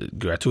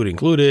gratuity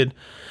included,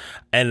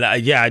 and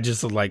I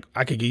just like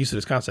I could get used to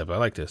this concept. I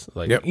like this,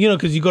 like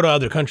because you go to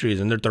other countries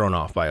and they're thrown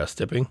off by us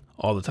tipping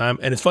all the time,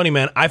 and it's funny,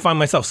 man. I find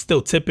myself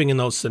still tipping in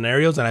those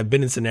scenarios, and I've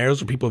been in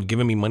scenarios where people have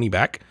given me money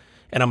back,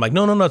 and I'm like,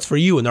 no, it's for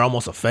you, and they're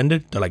almost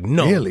offended. They're like,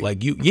 no, really?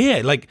 Like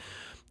like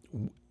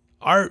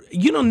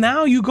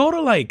now you go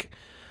to like.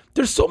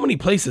 There's so many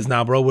places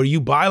now, bro, where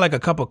you buy like a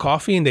cup of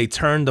coffee and they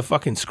turn the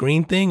fucking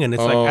screen thing and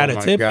it's like at a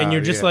tip, and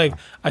you're just like,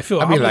 I feel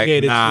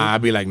obligated.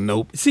 I'd be like,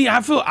 nope. See,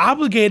 I feel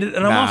obligated,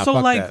 and I'm also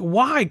like,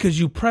 why? Because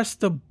you press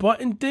the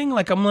button thing.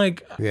 Like I'm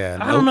like, I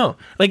don't know.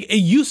 Like it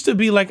used to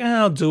be like,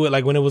 I'll do it.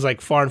 Like when it was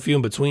like far and few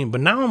in between,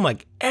 but now I'm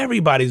like,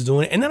 everybody's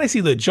doing it, and then I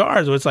see the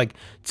jars where it's like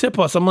tip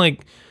us. I'm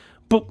like,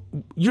 but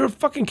you're a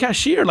fucking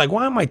cashier. Like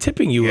why am I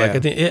tipping you? Like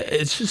I think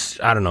it's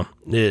just, I don't know.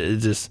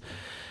 It's just.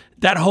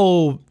 That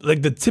whole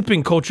like the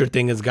tipping culture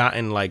thing has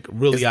gotten like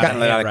really out of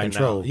hand right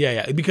control. Now.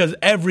 Yeah, because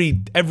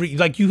every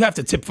like you have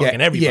to tip fucking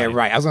everybody. Yeah,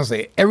 right. I was gonna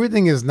say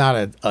everything is not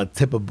a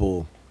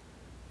tippable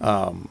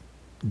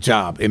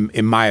job,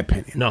 in my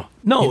opinion. No,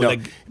 You know,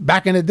 like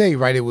back in the day,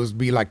 right? It would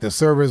be like the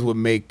servers would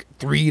make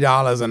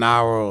 $3 an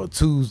hour or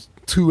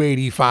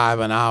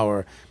 $2.85 an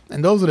hour,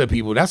 and those are the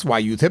people. That's why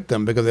you tip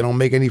them, because they don't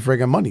make any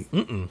friggin' money.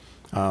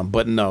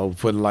 But no,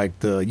 for like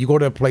you go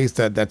to a place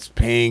that's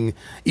paying,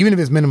 even if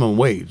it's minimum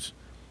wage,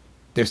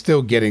 they're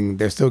still getting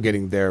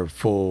their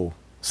full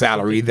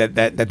salary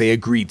that they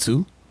agreed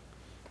to.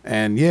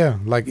 And yeah,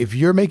 like if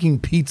you're making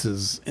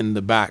pizzas in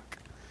the back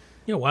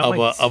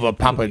of a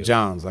Papa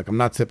John's, like I'm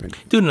not tipping.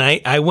 Dude,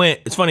 and I went,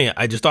 it's funny,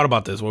 I just thought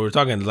about this when we were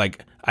talking,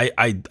 like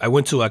I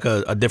went to like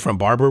a different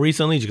barber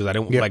recently because I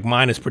didn't like,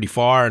 mine is pretty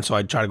far, and so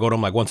I try to go to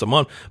him like once a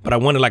month, but I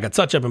wanted like a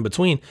touch up in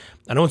between.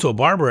 And I went to a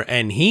barber,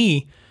 and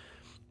he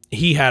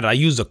had, I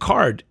used a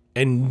card,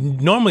 and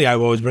normally I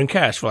would always bring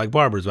cash for like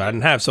barbers, but I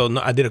didn't have, so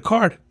I did a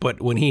card.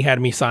 But when he had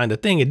me sign the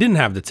thing, it didn't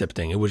have the tip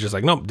thing. It was just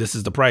like, nope, this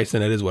is the price,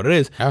 and it is what it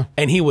is. Oh.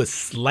 And he was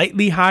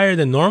slightly higher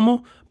than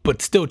normal,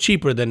 but still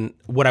cheaper than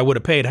what I would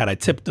have paid had I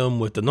tipped him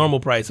with the normal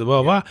price,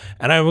 blah, blah, blah.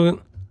 And I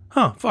went,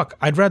 fuck,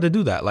 I'd rather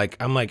do that. Like,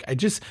 I'm like, I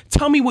just,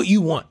 tell me what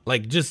you want.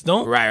 Like, just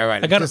don't.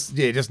 Right.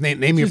 Just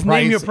name your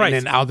price,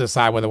 and then I'll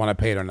decide whether I want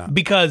to pay it or not.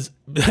 Because,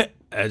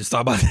 I just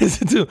thought about this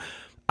too.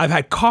 I've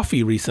had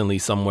coffee recently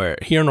somewhere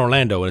here in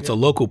Orlando, and it's a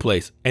local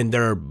place, and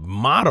their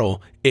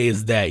motto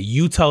is that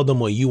you tell them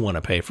what you want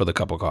to pay for the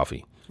cup of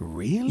coffee.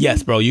 Really?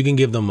 Yes, bro. You can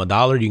give them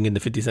 $1. You can get the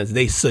 50 cents.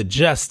 They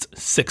suggest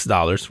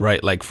 $6,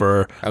 right? Like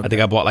for, I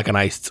think I bought like an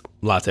iced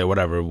latte or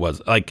whatever it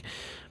was. Like,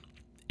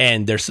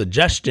 and their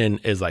suggestion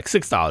is like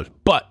 $6,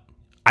 but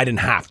I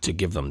didn't have to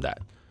give them that.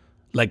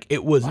 Like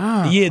it was,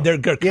 their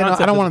concept. No,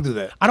 I don't want to do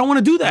that. I don't want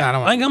to do that. I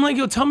don't like, I'm like,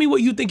 yo, tell me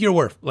what you think you're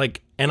worth.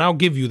 Like, and I'll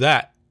give you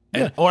that.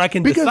 Or I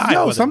can decide.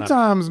 Because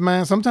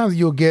sometimes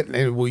you'll get,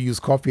 and we'll use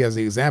coffee as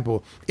the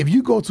example. If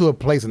you go to a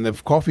place and the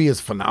coffee is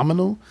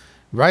phenomenal,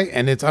 right?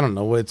 And it's, I don't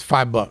know, it's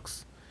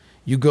 $5.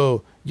 You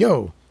go,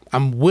 yo,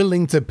 I'm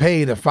willing to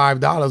pay the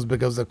 $5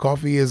 because the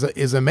coffee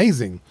is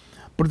amazing.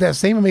 But that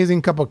same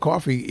amazing cup of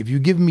coffee, if you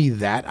give me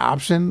that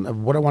option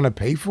of what I want to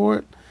pay for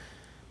it,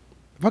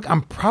 fuck,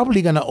 I'm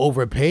probably gonna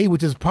overpay,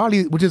 which is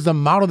the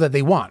model that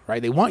they want,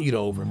 right? They want you to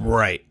overpay.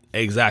 Right.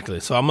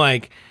 Exactly. So I'm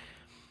like,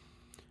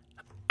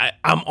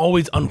 I'm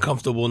always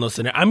uncomfortable in those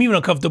scenarios. I'm even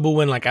uncomfortable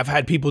when like I've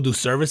had people do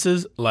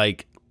services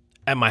like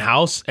at my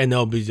house, and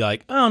they'll be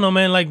like, I don't know,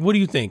 man, like what do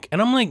you think? And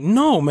I'm like,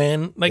 no,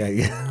 man, like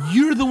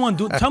you're the one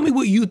tell me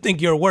what you think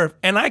you're worth,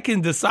 and I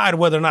can decide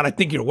whether or not I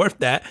think you're worth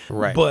that.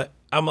 Right. But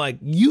I'm like,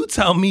 you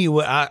tell me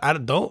what I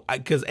don't,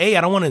 because I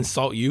don't want to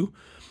insult you,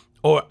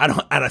 or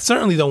I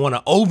certainly don't want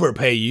to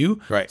overpay you.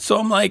 Right. So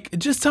I'm like,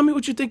 just tell me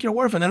what you think you're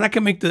worth, and then I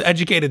can make the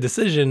educated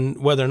decision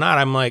whether or not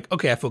I'm like,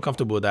 okay, I feel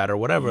comfortable with that or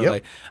whatever. Yep.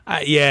 Like,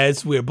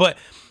 it's weird, but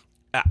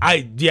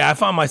I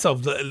found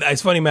myself.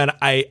 It's funny, man.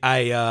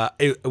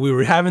 We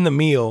were having the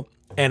meal,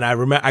 and I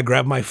remember I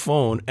grabbed my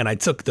phone and I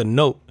took the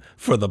note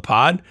for the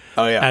pod.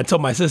 Oh yeah. And I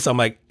told my sister, I'm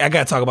like, I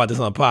gotta talk about this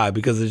on the pod,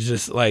 because it's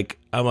just like,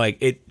 I'm like,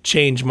 it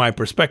changed my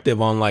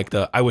perspective on like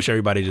I wish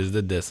everybody just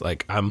did this.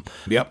 Like I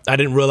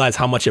didn't realize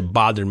how much it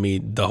bothered me,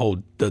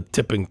 the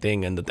tipping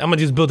thing, and I'm gonna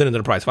just build it into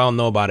the price. If I don't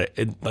know about it,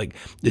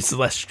 it's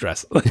less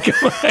stress. Like,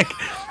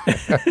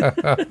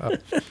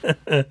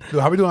 Dude,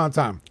 how we doing on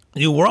time?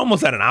 We're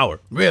almost at an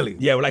hour. Really?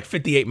 Yeah, we're like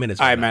 58 minutes.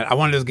 All right, man. I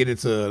wanted to get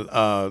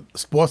into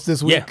sports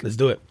this week. Yeah, let's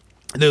do it.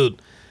 Dude,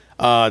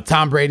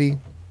 Tom Brady,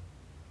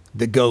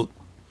 the GOAT,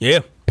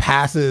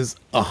 passes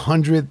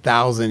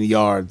 100,000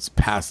 yards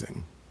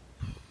passing,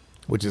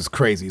 which is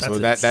crazy. So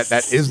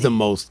that is the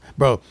most,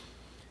 bro.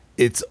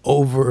 It's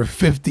over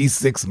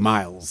 56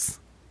 miles.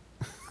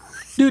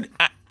 Dude,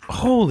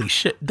 holy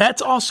shit.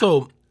 That's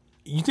also,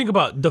 you think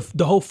about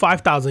the whole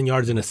 5,000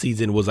 yards in a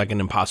season was like an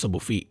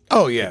impossible feat.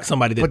 Oh, yeah. Like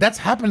somebody did. But that's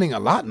happening a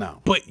lot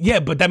now. But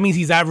that means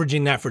he's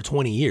averaging that for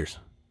 20 years.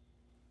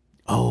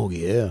 Oh,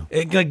 yeah.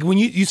 Like when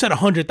you said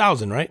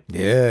 100,000, right?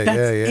 Yeah,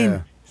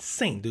 That's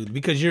insane, dude.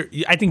 Because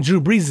I think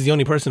Drew Brees is the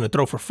only person to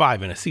throw for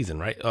 5 in a season,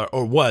 right?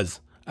 Or was.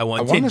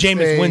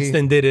 Jameis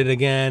Winston did it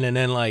again, and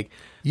then like.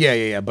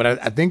 Yeah. But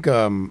I think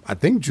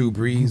Drew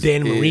Brees,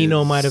 Dan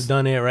Marino might have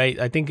done it, right?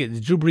 I think it's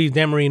Drew Brees,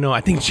 Dan Marino.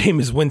 I think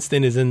Jameis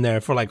Winston is in there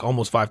for like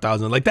almost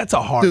 5,000. Like that's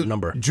a hard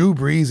number. Drew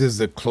Brees is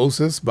the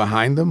closest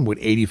behind them with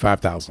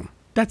 85,000.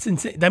 That's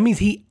insane. That means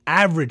he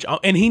averaged,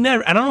 and he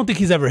never. And I don't think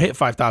he's ever hit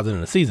 5,000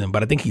 in a season,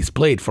 but I think he's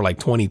played for like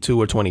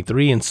 22 or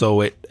 23, and so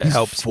it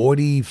helps.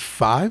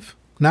 45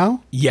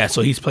 now? Yeah,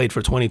 so he's played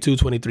for 22,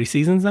 23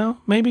 seasons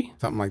now, maybe?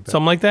 Something like that.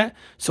 Something like that.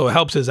 So it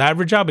helps his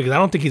average out, because I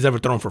don't think he's ever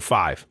thrown for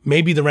 5.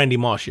 Maybe the Randy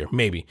Moss year,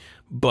 maybe.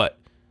 But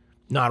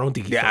no, I don't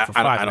think he's thrown for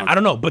 5. I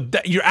don't know,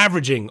 but you're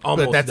averaging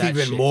almost that's that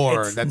even shit.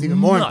 more. It's that's even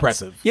more nuts.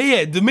 impressive.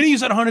 Yeah. The minute you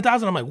said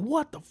 100,000, I'm like,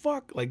 what the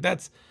fuck? Like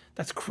that's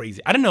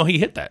crazy. I didn't know he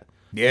hit that.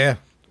 Yeah.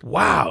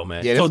 Wow,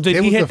 man. Yeah, so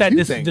did he hit that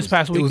this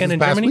past It was weekend this in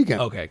past Germany?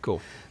 weekend. Okay,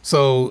 cool.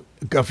 So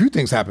a few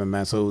things happened,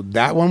 man. So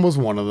that one was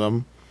one of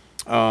them.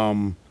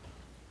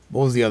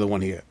 What was the other one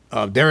here?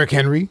 Derrick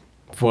Henry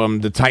from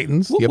the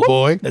Titans, your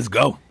boy. Let's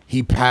go.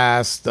 He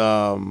passed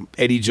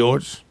Eddie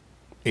George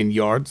in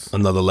yards.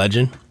 Another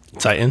legend,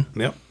 Titan.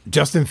 Yep.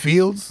 Justin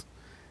Fields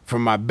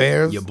from my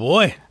Bears. Your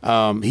boy.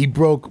 He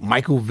broke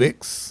Michael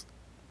Vick's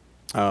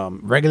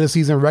regular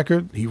season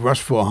record. He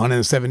rushed for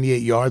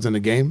 178 yards in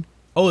the game.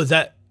 Oh, is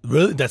that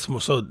really? That's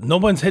so. No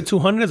one's hit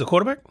 200 as a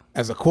quarterback.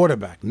 As a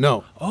quarterback,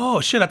 no. Oh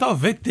shit! I thought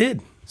Vic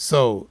did.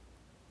 So,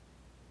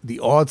 the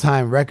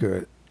all-time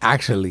record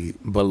actually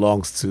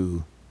belongs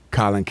to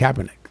Colin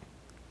Kaepernick.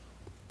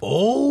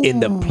 Oh.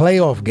 In the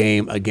playoff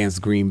game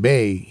against Green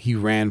Bay, he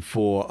ran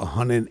for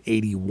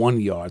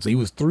 181 yards. So he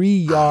was 3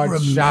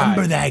 yards shy. I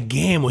remember that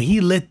game when he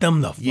lit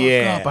them the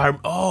fuck up.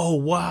 Oh,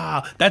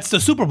 wow. That's the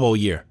Super Bowl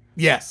year.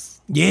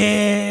 Yes.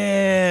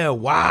 Yeah.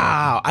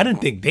 Wow. I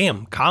didn't think,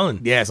 damn, Colin.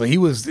 Yeah, so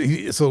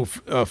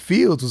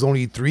Fields was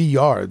only 3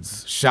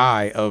 yards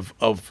shy of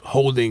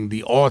holding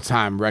the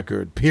all-time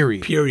record,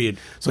 period.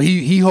 So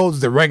he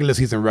holds the regular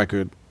season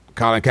record.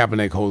 Colin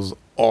Kaepernick holds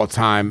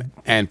all-time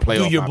and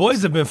playoff. Dude, your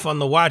boys have been fun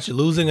to watch,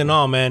 losing and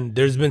all, man.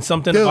 There's been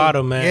something about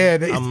them,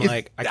 man.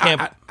 Yeah, I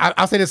can't.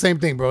 I'll say the same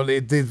thing, bro.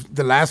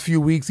 The last few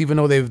weeks, even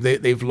though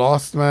they've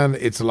lost, man,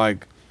 it's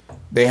like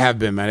they have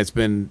been, man.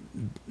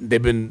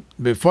 They've been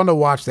fun to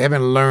watch. They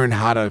haven't learned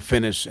how to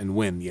finish and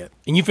win yet.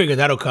 And you figure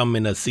that'll come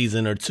in a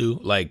season or two,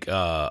 like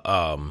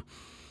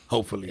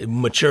hopefully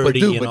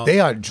maturity. But they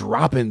are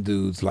dropping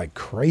dudes like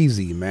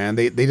crazy, man.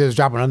 They just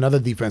dropping another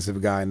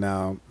defensive guy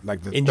now,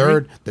 like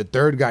the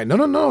third guy. No,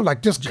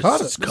 like just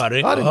cut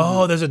it.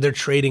 Oh, they're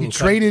trading.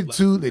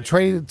 They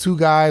traded two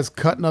guys,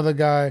 cut another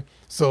guy.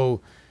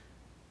 So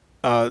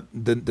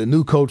the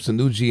new coach, the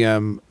new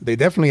GM, they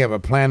definitely have a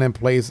plan in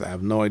place. I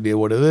have no idea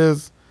what it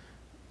is.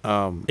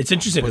 It's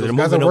interesting because they're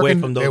moving away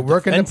from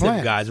those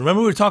defensive guys.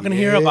 Remember we were talking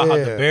here about how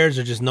the Bears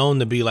are just known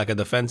to be like a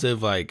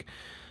defensive, like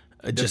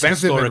just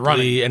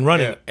historically and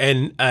running.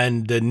 Yeah.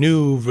 And the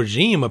new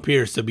regime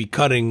appears to be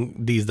cutting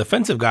these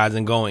defensive guys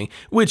and going,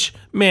 which,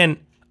 man,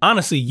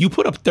 honestly, you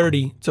put up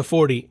 30 to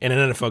 40 in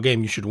an NFL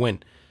game, you should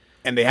win.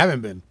 And they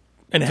haven't been.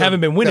 And they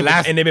haven't been winning.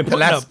 And they've been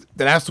putting up.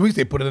 The last 2 weeks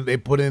they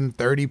put in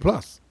 30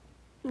 plus.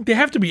 They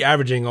have to be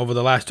averaging over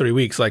the last 3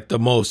 weeks like the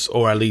most,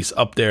 or at least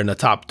up there in the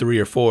top 3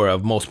 or 4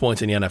 of most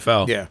points in the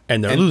NFL. Yeah,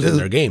 and they're losing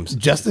their games.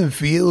 Justin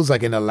Fields,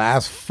 like in the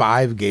last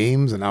 5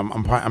 games, and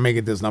I'm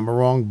making this number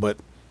wrong, but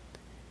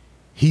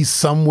he's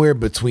somewhere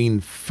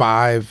between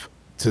 500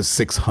 to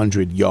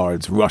 600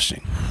 yards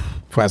rushing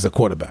as a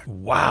quarterback.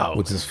 Wow,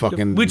 which is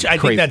fucking. Which I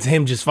crazy. think that's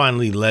him just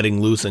finally letting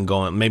loose and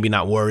going, maybe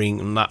not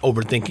worrying, not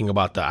overthinking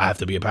about I have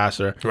to be a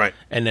passer, right?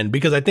 And then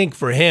because I think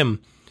for him.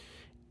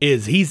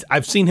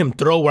 I've seen him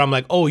throw where I'm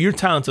like, oh, you're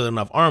talented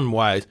enough arm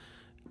wise.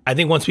 I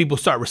think once people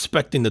start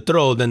respecting the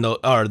throw, then the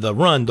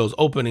run, those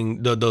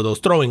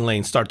throwing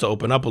lanes start to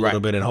open up a little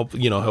bit and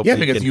hopefully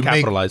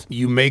capitalize.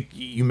 You make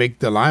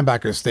the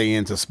linebackers stay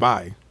in to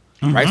spy,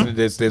 right? So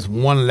there's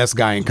one less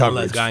guy in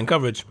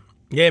coverage.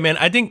 Yeah, man.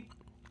 I don't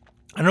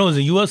know. Was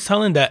the U.S.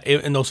 telling that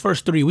in those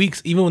first 3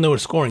 weeks, even when they were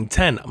scoring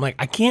 10, I'm like,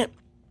 I can't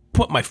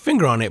put my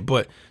finger on it,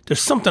 but there's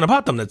something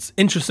about them that's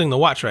interesting to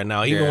watch right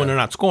now, even when they're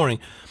not scoring.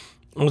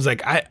 I was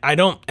like, I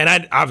don't, and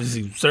I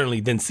obviously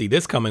certainly didn't see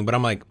this coming, but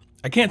I'm like,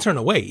 I can't turn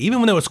away. Even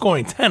when they were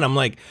scoring 10, I'm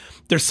like,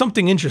 there's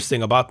something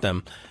interesting about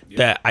them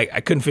that I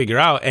couldn't figure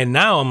out. And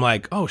now I'm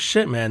like, oh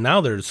shit, man, now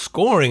they're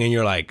scoring. And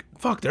you're like,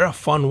 fuck, they're a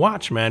fun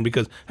watch, man,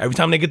 because every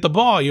time they get the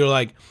ball, you're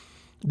like,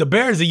 the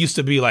Bears, it used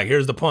to be like,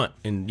 here's the punt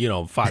in,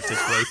 5-6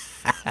 plays.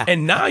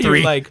 And now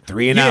you're like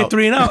 3 and out.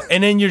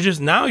 And then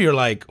you're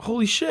like,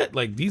 holy shit,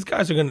 like these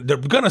guys they're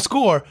gonna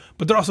score,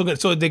 but they're also gonna,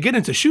 so they get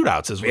into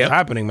shootouts is what's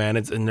happening, man.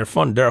 And they're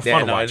fun. They're a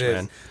fun watch,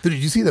 man. Dude,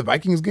 did you see the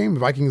Vikings game? The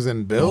Vikings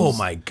and Bills? Oh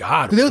my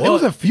God. There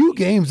was a few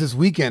games this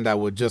weekend that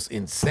were just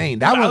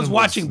insane. I was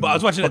watching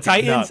the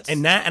Titans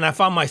and I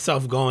found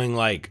myself going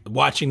like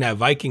watching that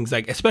Vikings,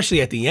 like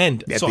especially at the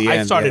end.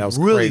 I started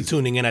really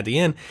tuning in at the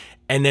end.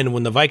 And then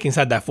when the Vikings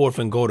had that 4th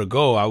and goal to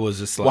go, I was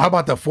just like... Well, how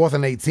about the 4th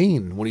and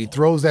 18? When he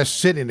throws that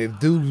shit and the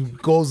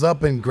dude goes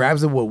up and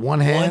grabs it with one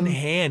hand? One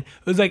hand.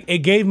 It was like, it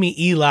gave me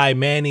Eli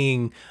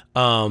Manning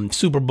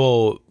Super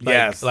Bowl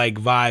like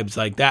vibes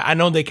like that. I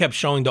know they kept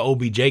showing the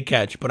OBJ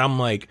catch, but I'm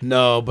like...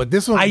 No, but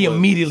this one I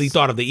immediately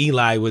thought of the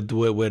Eli with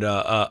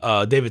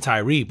David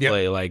Tyree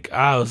play. Yep. Like,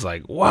 I was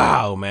like,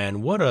 wow,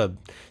 man, what a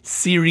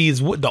series.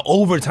 The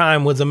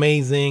overtime was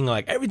amazing.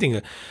 Like,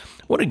 everything...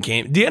 What a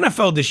game. The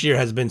NFL this year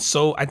has been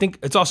so, I think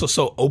it's also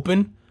so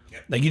open.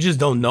 Like, you just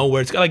don't know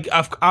where it's, like,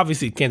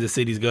 obviously Kansas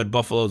City's good,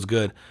 Buffalo's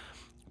good,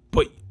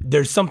 but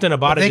there's something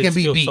about it that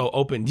feels so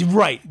open.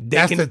 Right.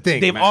 That's the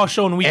thing. They've all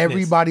shown weakness.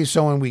 Everybody's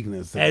showing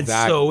weakness. And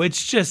so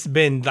it's just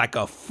been like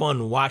a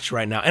fun watch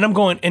right now. And I'm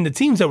going, and the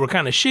teams that were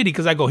kind of shitty,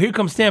 because I go, here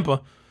comes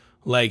Tampa.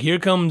 Like, here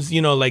comes,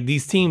 like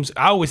these teams.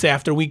 I always say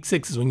after week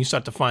 6 is when you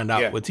start to find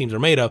out what teams are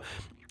made of.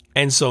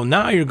 And so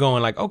now you're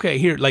going like, okay,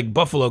 here, like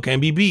Buffalo can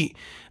be beat.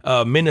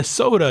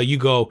 Minnesota, you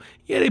go,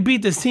 yeah, they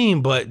beat this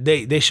team, but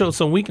they showed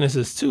some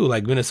weaknesses too.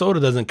 Like Minnesota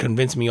doesn't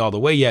convince me all the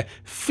way yet.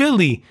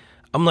 Philly,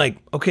 I'm like,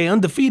 okay,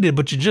 undefeated,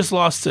 but you just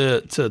lost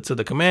to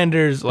the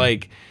Commanders.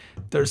 Like,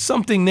 there's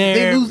something there.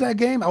 Did they lose that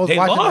game? I was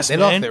watching lost, that.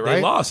 They lost it, right?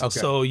 They lost. Okay.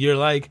 So you're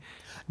like,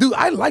 dude,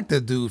 I like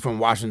the dude from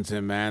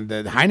Washington, man.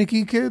 The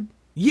Heineke kid.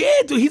 Yeah,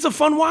 dude, he's a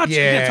fun watch.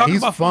 Yeah, talking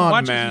he's about fun,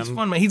 watching, man. He's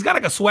fun, man. He's got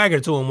like a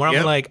swagger to him where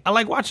I'm like, I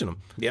like watching him.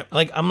 Yep.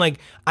 I'm like,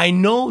 I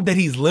know that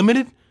he's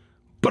limited,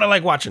 but I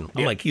like watching him.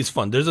 I'm like, he's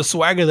fun. There's a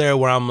swagger there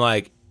where I'm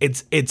like,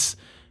 it's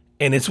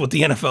what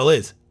the NFL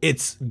is.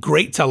 It's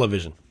great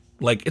television.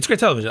 Like, it's great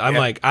television. I'm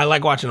like, I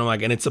like watching him.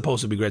 Like, and it's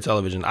supposed to be great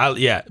television.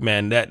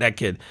 Man, that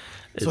kid.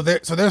 So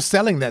they're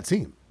selling that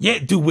team. Yeah,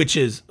 dude.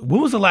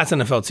 When was the last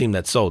NFL team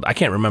that sold? I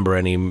can't remember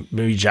any.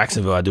 Maybe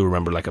Jacksonville. I do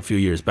remember like a few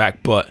years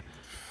back, but.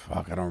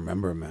 Fuck, I don't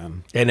remember,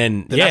 man. And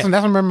then that's what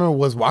I remember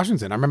was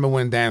Washington. I remember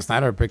when Dan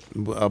Snyder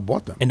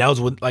bought them, and that was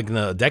like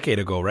a decade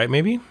ago, right?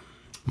 Maybe,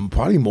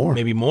 probably more.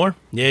 Maybe more.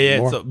 Yeah.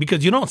 More. So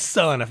because you don't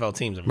sell NFL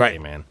teams every day,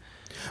 man.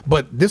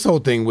 But this whole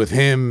thing with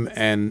him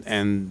and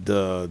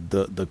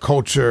the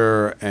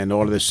culture and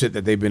all of the shit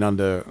that they've been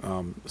under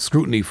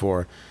scrutiny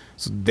for,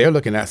 so they're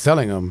looking at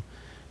selling them,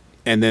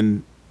 and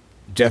then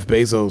Jeff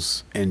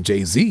Bezos and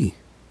Jay-Z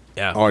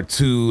are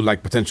two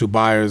like potential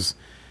buyers.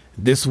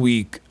 This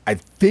week, I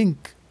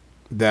think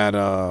that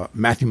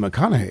Matthew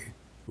McConaughey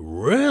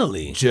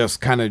really just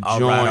kind of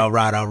joined. All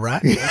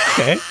right.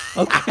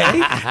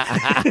 Okay.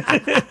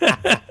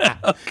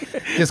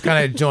 Just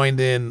kind of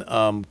joined in.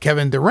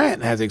 Kevin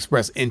Durant has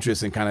expressed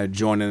interest in kind of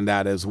joining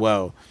that as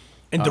well.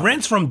 And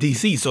Durant's from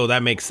DC, so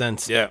that makes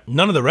sense. Yeah.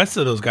 None of the rest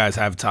of those guys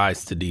have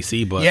ties to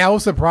DC, but I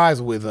was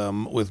surprised with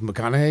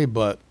McConaughey,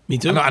 but me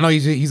too. I know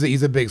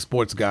he's a big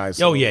sports guy.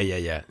 So. Oh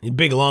yeah.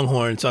 Big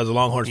Longhorn, so as a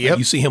Longhorns fan, Yep.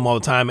 you see him all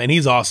the time, and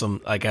he's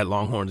awesome. Like at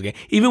Longhorns game,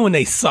 even when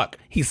they suck,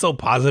 he's so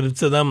positive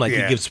to them. Like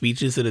he gives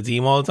speeches to the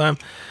team all the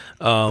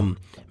time.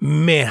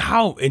 Man,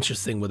 how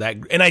interesting with that.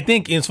 And I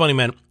think it's funny,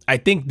 man. I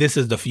think this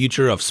is the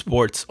future of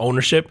sports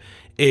ownership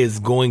is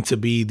going to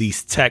be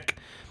these tech.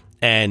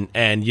 And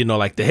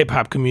like the hip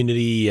hop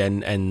community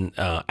and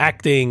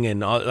acting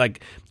and all,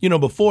 like,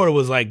 before it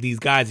was like these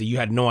guys that you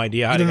had no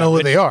idea how you don't know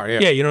who they are.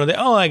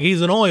 Yeah, like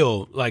he's an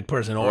oil like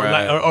person or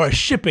Right. or a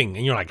shipping,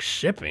 and you're like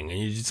shipping, and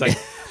you're just like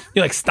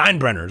you're like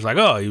Steinbrenner's like,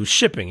 oh, he was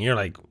shipping, and you're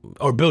like,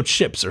 or build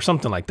ships or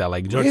something like that.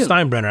 Like George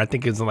Steinbrenner, I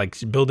think is like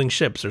building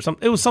ships or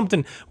something. It was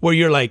something where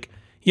you're like,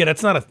 yeah,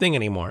 that's not a thing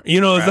anymore.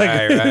 It's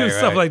like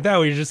stuff like that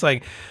where you're just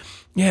like.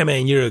 Yeah,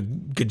 man, you're a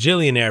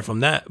gajillionaire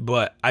from that.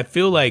 But I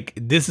feel like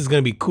this is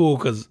going to be cool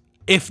because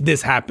if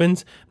this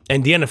happens,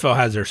 and the NFL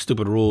has their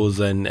stupid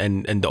rules and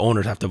the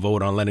owners have to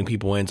vote on letting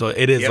people in. So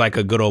it is like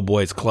a good old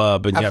boys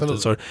club. And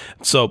Absolutely. you have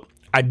to so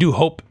I do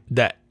hope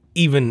that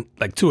even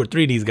like 2 or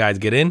 3 of these guys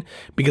get in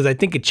because I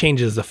think it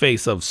changes the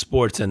face of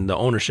sports and the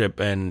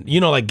ownership. And,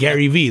 like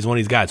Gary Vee is one of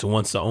these guys who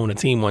wants to own a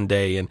team one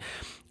day.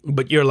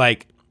 But you're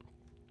like,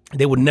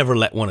 they would never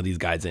let one of these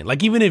guys in.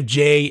 Like even if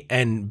Jay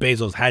and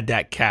Bezos had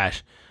that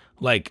cash,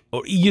 like,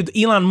 or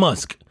Elon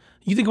Musk,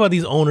 you think about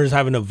these owners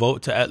having to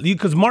vote to,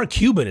 because Mark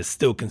Cuban is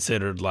still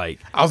considered like.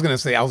 I was gonna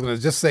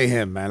just say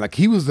him, man. Like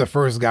he was the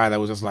first guy that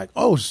was just like,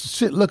 oh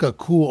shit, look, a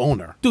cool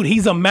owner. Dude,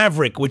 he's a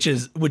Maverick, which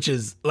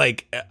is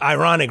like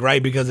ironic,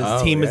 right? Because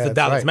his team is the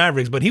Dallas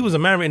Mavericks, but he was a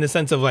Maverick in the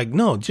sense of like,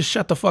 no, just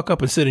shut the fuck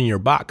up and sit in your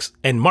box.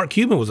 And Mark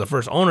Cuban was the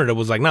first owner that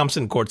was like, no, I'm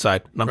sitting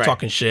courtside and I'm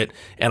talking shit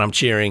and I'm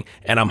cheering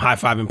and I'm high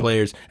fiving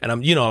players and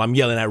I'm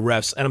yelling at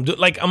refs and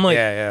I'm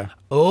like,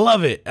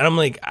 love it. And I'm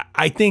like,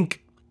 I think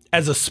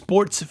as a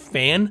sports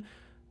fan,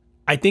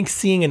 I think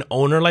seeing an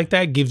owner like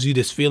that gives you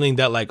this feeling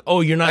that like,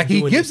 oh, you're not like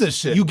doing he gives this. a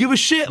shit. You give a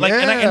shit. Like,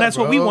 and that's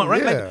what we want,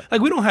 right? Yeah.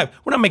 Like we're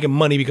not making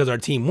money because our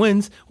team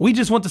wins. We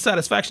just want the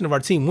satisfaction of our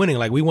team winning.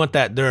 Like we want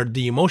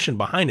the emotion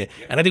behind it.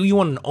 And I think you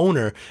want an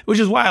owner, which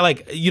is why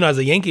like, as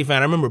a Yankee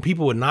fan, I remember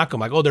people would knock them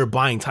like, oh, they're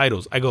buying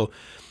titles. I go,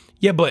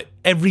 yeah, but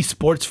every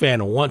sports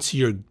fan wants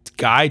your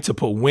guy to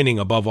put winning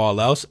above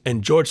all else,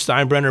 and George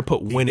Steinbrenner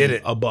put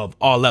winning above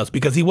all else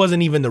because he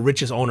wasn't even the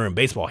richest owner in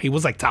baseball. He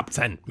was like top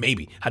 10,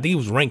 maybe. I think he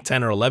was ranked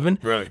 10 or 11.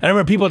 Right. And I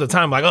remember people at the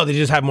time like, oh, they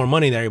just have more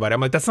money than everybody.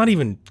 I'm like, that's not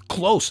even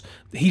close.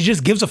 He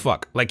just gives a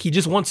fuck. Like, he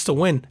just wants to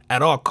win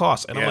at all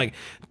costs. And I'm like,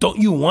 don't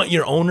you want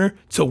your owner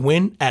to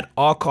win at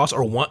all costs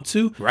or want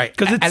to? Right.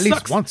 Because it at sucks.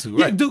 least want to, right?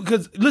 Yeah, dude,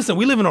 because listen,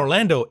 we live in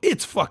Orlando.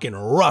 It's fucking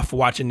rough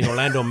watching the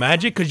Orlando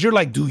Magic because you're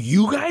like, do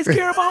you guys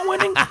care about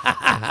winning?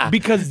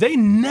 Because they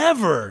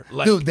never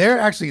like. Dude, they're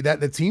actually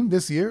the team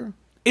this year.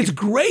 It's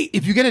great.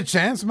 If you get a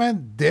chance,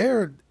 man,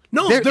 they're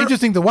they're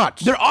interesting to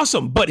watch. They're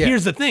awesome. But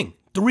here's the thing: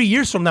 3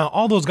 years from now,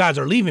 all those guys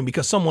are leaving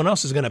because someone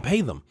else is going to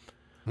pay them.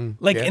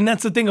 And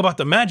that's the thing about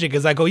the Magic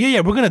is I go,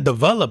 we're going to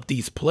develop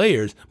these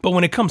players. But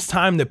when it comes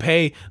time to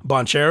pay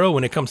Bonchero,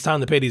 when it comes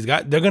time to pay these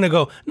guys, they're going to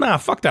go, nah,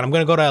 fuck that. I'm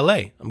going to go to LA.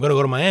 I'm going to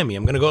go to Miami.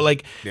 I'm going to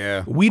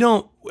go we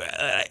don't,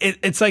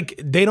 it's like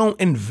they don't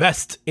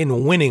invest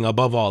in winning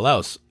above all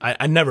else.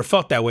 I never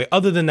felt that way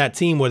other than that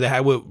team where they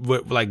had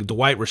with like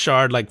Dwight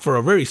Richard, like for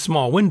a very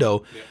small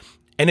window. Yeah.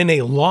 And then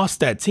they lost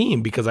that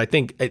team because I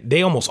think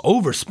they almost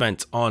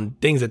overspent on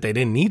things that they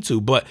didn't need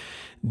to. But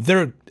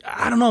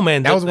I don't know,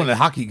 man. That was when the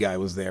hockey guy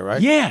was there,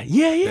 right? Yeah. The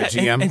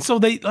GM. And so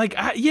they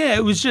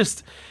it was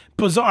just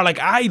bizarre. Like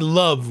I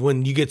love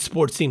when you get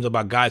sports teams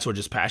about guys who are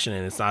just passionate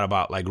and it's not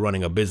about like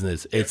running a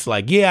business. It's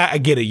like, I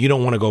get it. You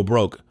don't want to go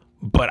broke,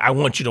 but I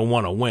want you to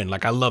want to win.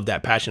 Like I love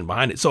that passion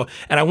behind it. So,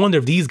 and I wonder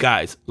if these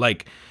guys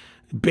like,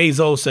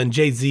 Bezos and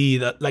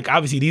Jay-Z, like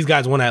obviously these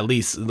guys want to at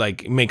least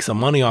like make some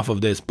money off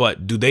of this,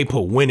 but do they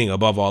put winning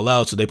above all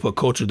else? Do they put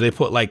culture? Do they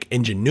put like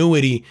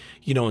ingenuity,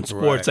 you know, in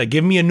sports? Like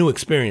give me a new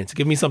experience.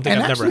 Give me something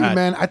I've never had.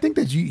 Man, I think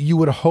that you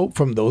would hope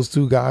from those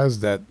two guys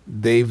that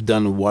they've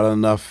done well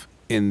enough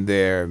in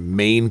their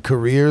main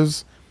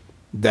careers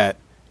that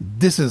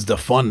this is the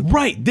fun.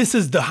 Right. This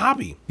is the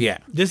hobby. Yeah.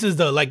 This is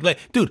the like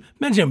dude,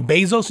 imagine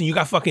Bezos and you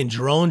got fucking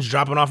drones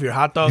dropping off your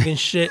hot dog and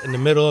shit in the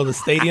middle of the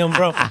stadium,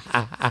 bro.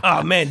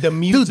 Oh man, the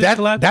music.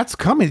 Dude, that's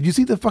coming. Did you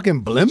see the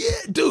fucking blimp?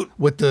 Yeah, dude.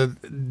 With the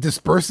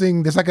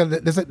dispersing, he has like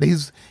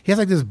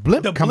this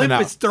blimp coming out.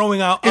 The blimp is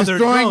throwing out other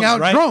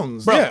drones, right?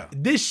 drones. Bro, yeah.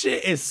 This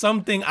shit is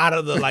something out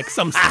of the like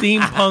some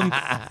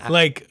steampunk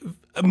like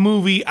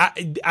movie.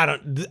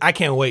 I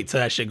can't wait till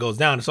that shit goes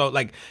down. So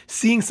like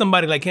seeing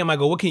somebody like him, I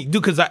go, what can you do?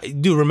 Because I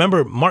do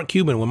remember Mark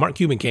Cuban, when Mark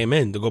Cuban came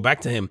in, to go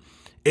back to him,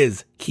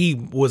 is he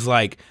was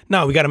like,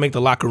 no, we got to make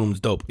the locker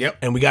rooms dope. Yep.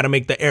 And we got to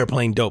make the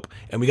airplane dope.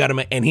 And we got to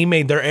make, and he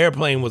made their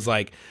airplane was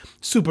like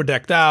super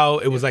decked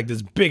out. It was like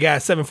this big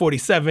ass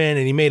 747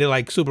 and he made it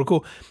like super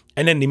cool.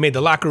 And then he made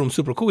the locker room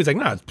super cool. He's like,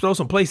 nah, throw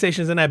some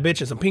PlayStations in that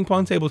bitch and some ping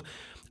pong tables.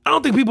 I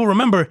don't think people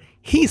remember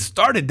he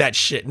started that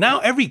shit. Now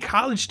every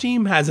college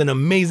team has an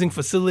amazing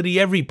facility.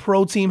 Every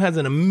pro team has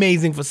an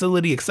amazing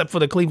facility except for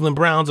the Cleveland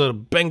Browns or the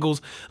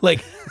Bengals.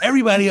 Like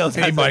everybody else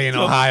has anybody in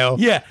Ohio.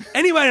 Yeah,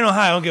 anybody in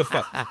Ohio, I don't give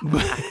a fuck.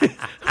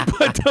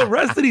 But the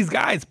rest of these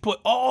guys put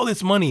all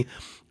this money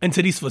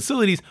into these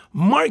facilities.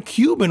 Mark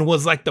Cuban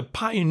was like the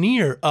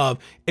pioneer of,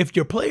 if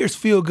your players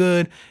feel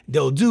good,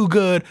 they'll do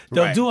good.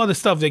 They'll do all this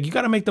stuff. Like you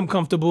got to make them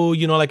comfortable.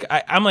 You know, like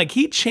I'm like,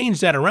 he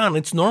changed that around.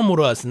 It's normal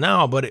to us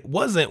now, but it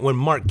wasn't when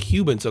Mark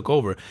Cuban took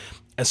over.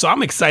 And so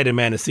I'm excited,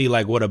 man, to see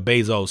like what a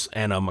Bezos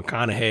and a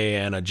McConaughey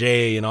and a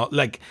Jay and all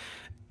like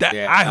that.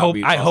 Yeah, I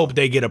hope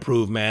they get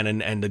approved, man.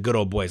 And the good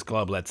old boys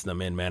club lets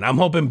them in, man. I'm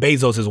hoping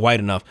Bezos is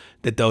white enough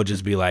that they'll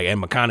just be like,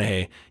 and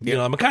McConaughey, you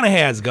know, McConaughey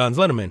has guns.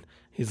 Let him in.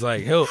 He's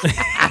like, he's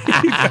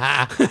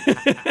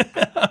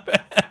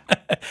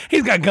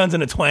got guns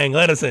in a twang.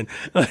 Let us in.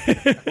 All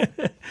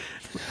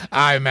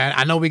right, man.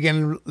 I know we're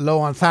getting low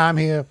on time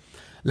here.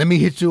 Let me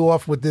hit you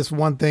off with this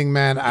one thing,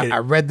 man. I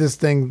read this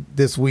thing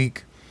this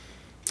week.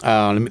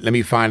 Let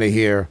me find it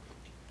here.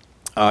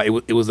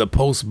 It was a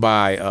post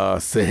by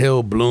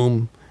Sahil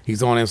Bloom.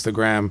 He's on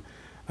Instagram.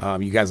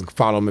 You guys can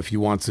follow him if you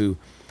want to.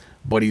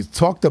 But he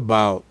talked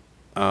about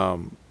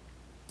some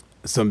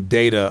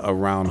data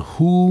around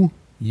who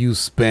you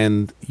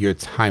spend your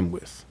time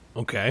with.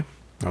 Okay.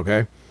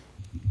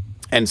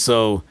 And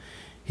so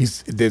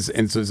there's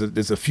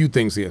a few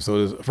things here.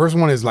 So the first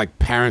one is like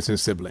parents and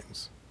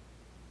siblings.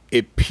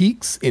 It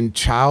peaks in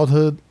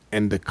childhood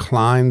and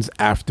declines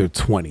after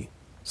 20.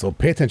 So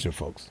pay attention,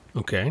 folks.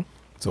 Okay.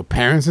 So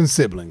parents and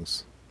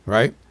siblings,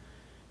 right?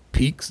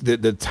 Peaks,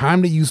 the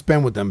time that you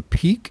spend with them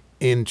peak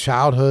in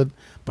childhood,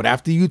 but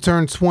after you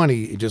turn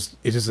 20, it just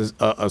is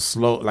a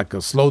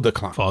slow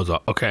decline. Falls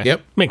off. Okay.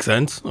 Yep. Makes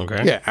sense.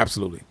 Okay. Yeah,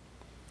 absolutely.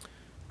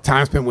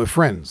 Time spent with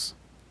friends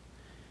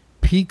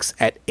peaks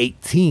at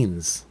 18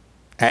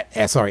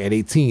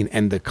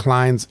 and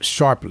declines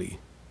sharply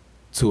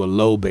to a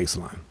low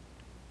baseline.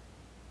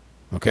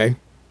 Okay.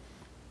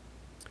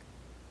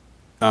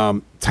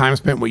 Time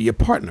spent with your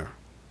partner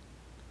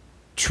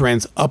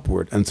trends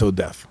upward until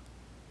death.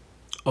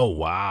 Oh,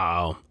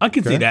 wow. I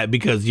can see that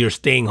because you're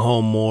staying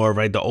home more,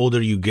 right? The older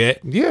you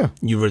get,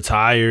 you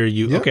retire.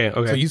 Okay.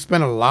 So you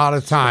spend a lot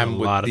of time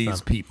with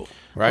these people,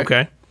 right?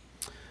 Okay.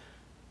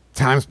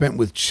 Time spent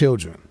with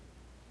children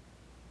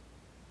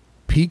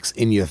peaks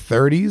in your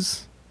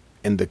 30s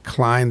and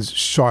declines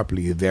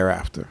sharply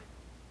thereafter.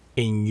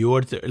 In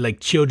your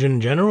like children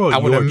in general,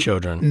 or your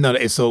children? No.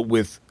 So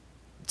with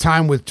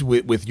time with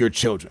your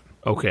children.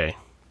 Okay.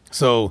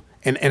 So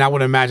and I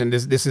would imagine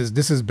this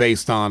is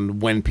based on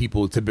when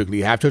people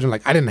typically have children.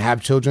 Like I didn't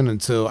have children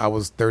until I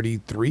was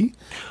 33.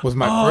 Was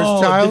my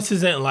first child. This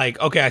isn't like,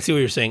 okay, I see what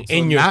you're saying. So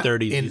in your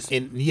 30s.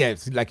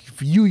 It's like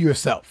for you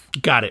yourself.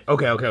 Got it.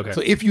 Okay.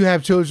 So if you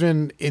have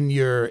children in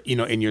your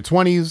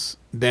 20s,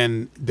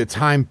 then the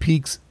time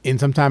peaks in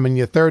sometime in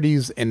your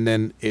 30s and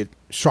then it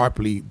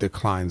sharply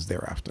declines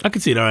thereafter. I can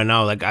see that right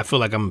now. Like I feel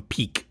like I'm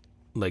peak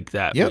like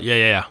that. Yep.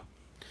 Yeah.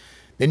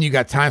 Then you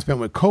got time spent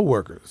with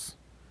coworkers.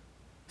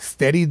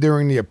 Steady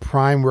during their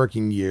prime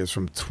working years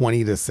from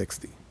 20 to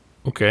 60.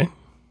 Okay.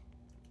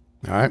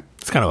 All right.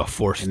 It's kind of a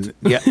forced.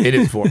 It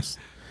is forced.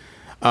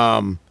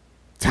 Time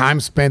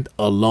spent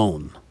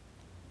alone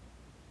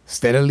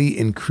steadily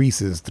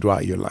increases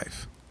throughout your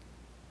life.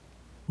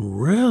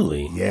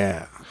 Really?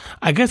 Yeah.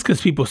 I guess because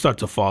people start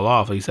to fall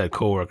off. Like you said,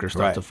 coworkers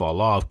start to fall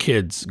off.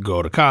 Kids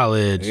go to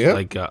college. Yep.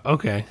 Like,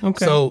 okay.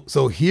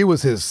 So here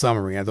was his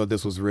summary. I thought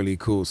this was really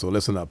cool. So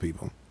listen up,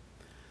 people.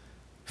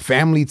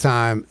 Family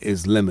time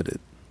is limited.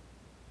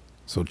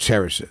 So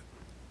cherish it.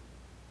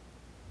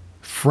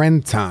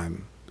 Friend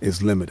time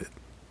is limited.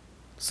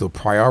 So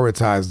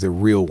prioritize the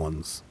real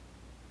ones.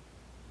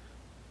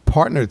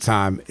 Partner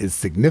time is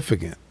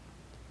significant.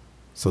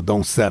 So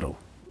don't settle.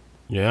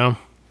 Yeah.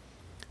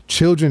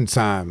 Children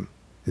time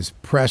is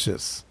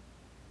precious.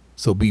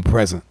 So be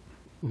present.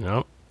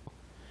 Yep.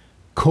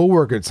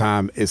 coworker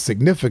time is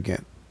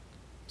significant.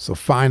 So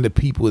find the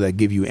people that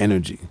give you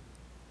energy.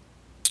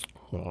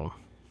 Well,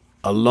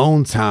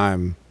 Alone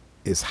time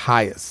is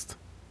highest.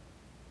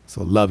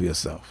 So love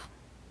yourself.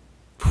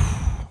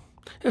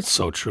 That's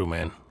so true,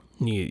 man.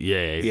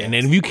 Yeah. Yes. And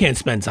then if you can't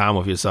spend time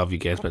with yourself, you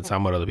can't spend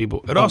time with other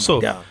people. I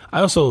also,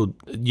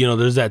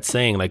 there's that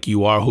saying, like,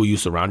 you are who you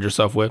surround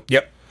yourself with.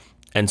 Yep.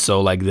 And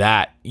so, like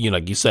that,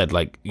 like you said,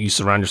 like you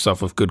surround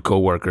yourself with good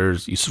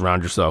coworkers, you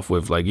surround yourself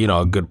with, like,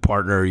 a good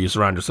partner, you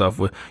surround yourself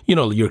with,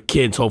 your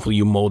kids. Hopefully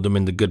you mold them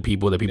into good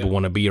people that people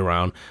want to be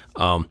around.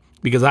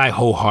 Because I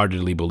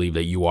wholeheartedly believe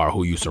that you are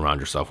who you surround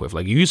yourself with.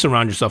 Like, if you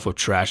surround yourself with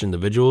trash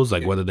individuals,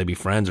 like whether they be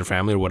friends or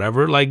family or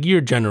whatever, like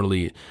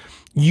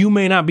you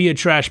may not be a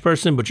trash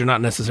person, but you're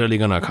not necessarily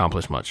going to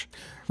accomplish much.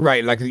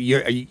 Right. Like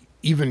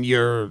even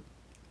your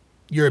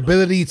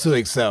ability to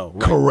excel.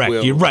 Right?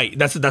 Correct. You're right.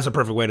 That's a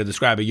perfect way to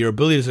describe it. Your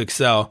ability to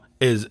excel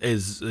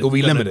is will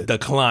be limited.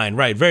 Decline.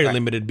 Right. Very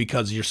limited,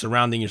 because you're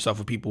surrounding yourself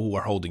with people who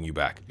are holding you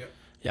back.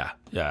 Yep.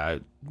 Yeah.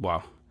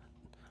 Wow.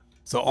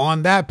 So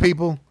on that,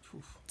 people,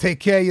 take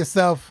care of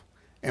yourself,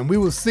 and we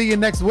will see you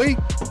next week.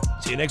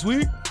 See you next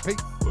week.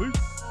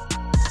 Peace.